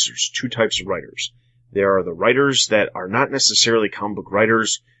comic books, there's two types of writers. There are the writers that are not necessarily comic book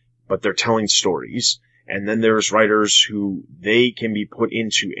writers, but they're telling stories. And then there's writers who they can be put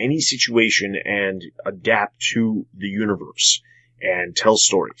into any situation and adapt to the universe and tell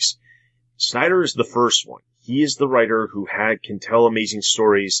stories. Snyder is the first one. He is the writer who can tell amazing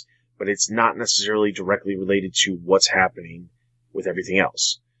stories, but it's not necessarily directly related to what's happening with everything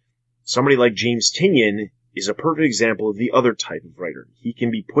else. Somebody like James Tynion is a perfect example of the other type of writer. He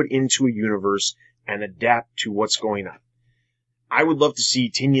can be put into a universe and adapt to what's going on. I would love to see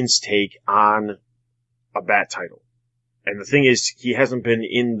Tynion's take on a Bat title. And the thing is, he hasn't been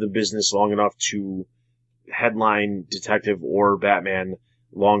in the business long enough to headline Detective or Batman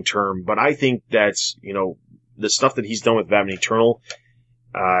long term, but I think that's, the stuff that he's done with Batman Eternal,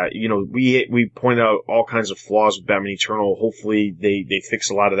 we pointed out all kinds of flaws with Batman Eternal. Hopefully they fix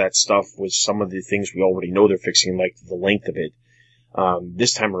a lot of that stuff with some of the things we already know they're fixing, like the length of it,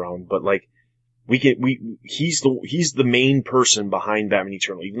 this time around. But he's the main person behind Batman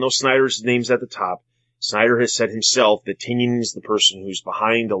Eternal. Even though Snyder's name's at the top, Snyder has said himself that Tynion is the person who's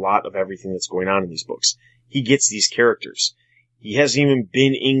behind a lot of everything that's going on in these books. He gets these characters. He hasn't even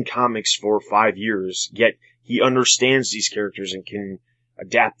been in comics for 5 years, yet he understands these characters and can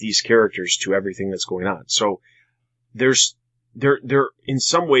adapt these characters to everything that's going on. So they're in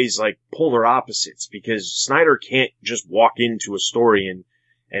some ways like polar opposites, because Snyder can't just walk into a story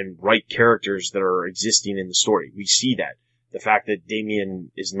and write characters that are existing in the story. We see that. The fact that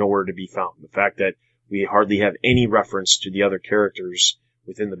Damian is nowhere to be found. The fact that we hardly have any reference to the other characters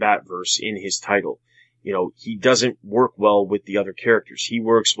within the Batverse in his title. He doesn't work well with the other characters. He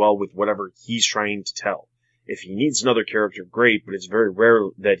works well with whatever he's trying to tell. If he needs another character, great, but it's very rare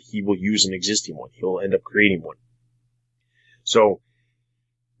that he will use an existing one. He'll end up creating one. So,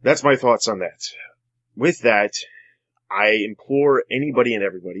 that's my thoughts on that. With that, I implore anybody and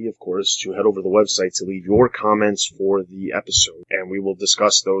everybody, of course, to head over to the website to leave your comments for the episode, and we will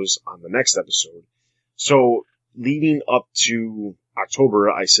discuss those on the next episode. So, leading up to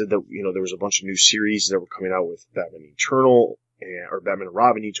October, I said that, there was a bunch of new series that were coming out with Batman Eternal, or Batman and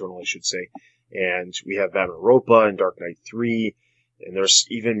Robin Eternal, I should say, and we have Batman Europa and Dark Knight 3, and there's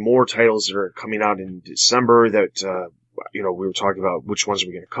even more titles that are coming out in December that, we were talking about which ones are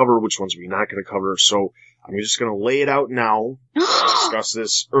we going to cover, which ones are we not going to cover, so I'm just going to lay it out now. I discussed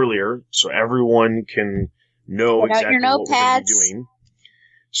this earlier, so everyone can know exactly what we're going to be doing.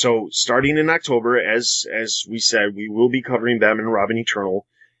 So, starting in October, as we said, we will be covering Batman and Robin Eternal.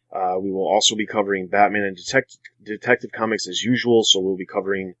 We will also be covering Batman and Detective Comics as usual, so we'll be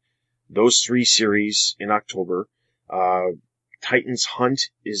covering those 3 series in October. Titans Hunt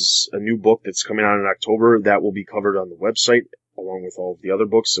is a new book that's coming out in October. That will be covered on the website, along with all of the other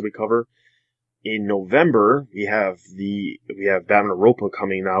books that we cover. In November, we have Batman Europa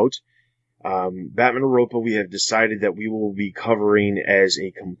coming out. Batman Europa, we have decided that we will be covering as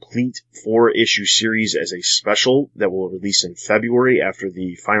a complete 4-issue series as a special that will release in February after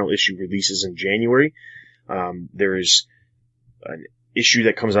the final issue releases in January. There is an issue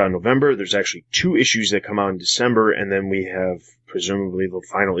that comes out in November. There's actually 2 issues that come out in December, and then we have presumably the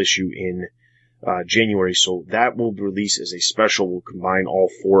final issue in January. So that will be released as a special. We'll combine all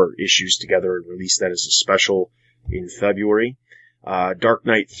 4 issues together and release that as a special in February. Dark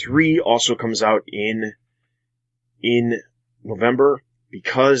Knight 3 also comes out in November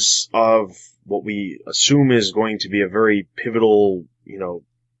because of what we assume is going to be a very pivotal,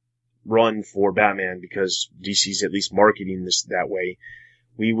 run for Batman, because DC's at least marketing this that way.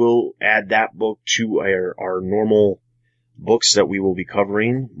 We will add that book to our normal books that we will be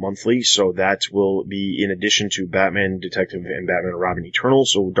covering monthly, so that will be in addition to Batman Detective and Batman and Robin Eternal.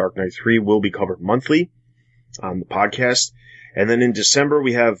 So Dark Knight 3 will be covered monthly on the podcast. And then in December,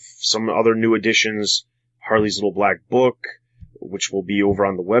 we have some other new additions. Harley's Little Black Book, which will be over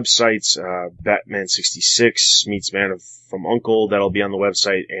on the website. Batman 66 meets Man from U.N.C.L.E. That'll be on the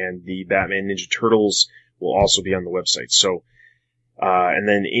website. And the Batman Ninja Turtles will also be on the website. So, and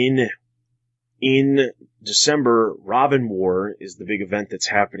then in December, Robin War is the big event that's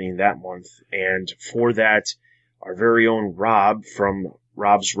happening that month. And for that, our very own Rob from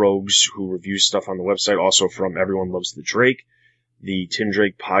Rob's Rogues, who reviews stuff on the website, also from Everyone Loves the Drake, the Tim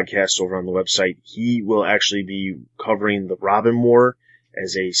Drake podcast over on the website, he will actually be covering the Robin War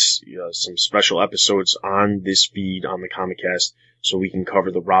as some special episodes on this feed on the Comic-Cast, so we can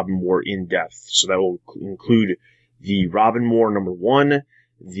cover the Robin War in depth. So that will include the Robin War number 1,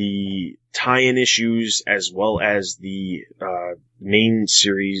 the tie-in issues, as well as the main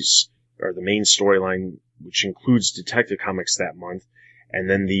series, or the main storyline, which includes Detective Comics that month, and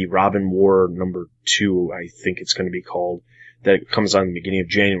then the Robin War number 2, I think it's going to be called, that comes on the beginning of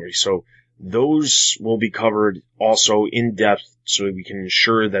January. So those will be covered also in depth, so we can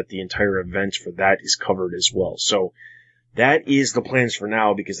ensure that the entire event for that is covered as well. So that is the plans for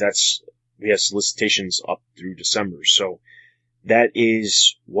now, because we have solicitations up through December. So that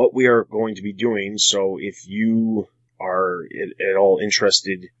is what we are going to be doing. So if you are at all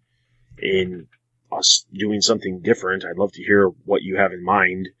interested in us doing something different, I'd love to hear what you have in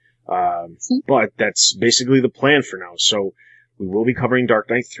mind. But that's basically the plan for now. So we will be covering Dark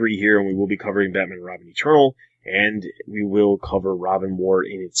Knight 3 here, and we will be covering Batman and Robin Eternal, and we will cover Robin War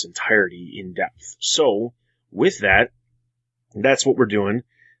in its entirety in depth. So with that, that's what we're doing.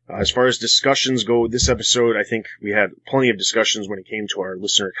 As far as discussions go, this episode, I think we had plenty of discussions when it came to our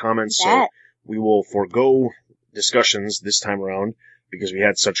listener comments, so we will forego discussions this time around because we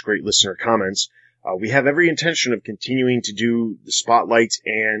had such great listener comments. We have every intention of continuing to do the spotlight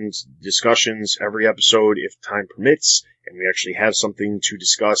and discussions every episode if time permits, and we actually have something to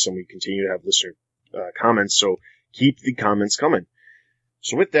discuss and we continue to have listener comments, so keep the comments coming.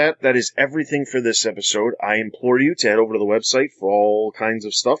 So with that, that is everything for this episode. I implore you to head over to the website for all kinds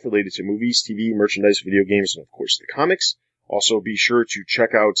of stuff related to movies, TV, merchandise, video games, and of course the comics. Also be sure to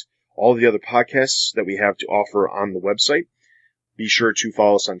check out all the other podcasts that we have to offer on the website. Be sure to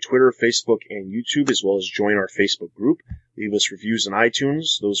follow us on Twitter, Facebook, and YouTube, as well as join our Facebook group. Leave us reviews on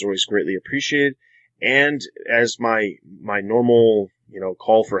iTunes. Those are always greatly appreciated. And as my normal,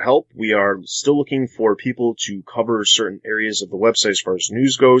 call for help, we are still looking for people to cover certain areas of the website as far as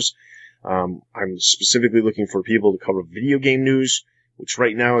news goes. I'm specifically looking for people to cover video game news, which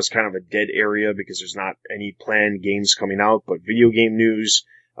right now is kind of a dead area because there's not any planned games coming out, but video game news,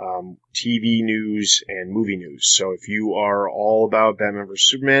 TV news, and movie news. So if you are all about Batman vs.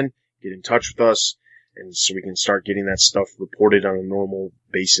 Superman, get in touch with us, and so we can start getting that stuff reported on a normal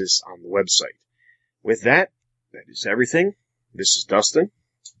basis on the website. With that is everything. This is Dustin.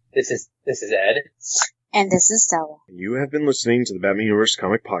 This is Ed. And this is Stella. And you have been listening to the Batman Universe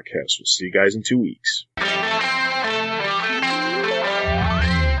Comic Podcast. We'll see you guys in 2 weeks.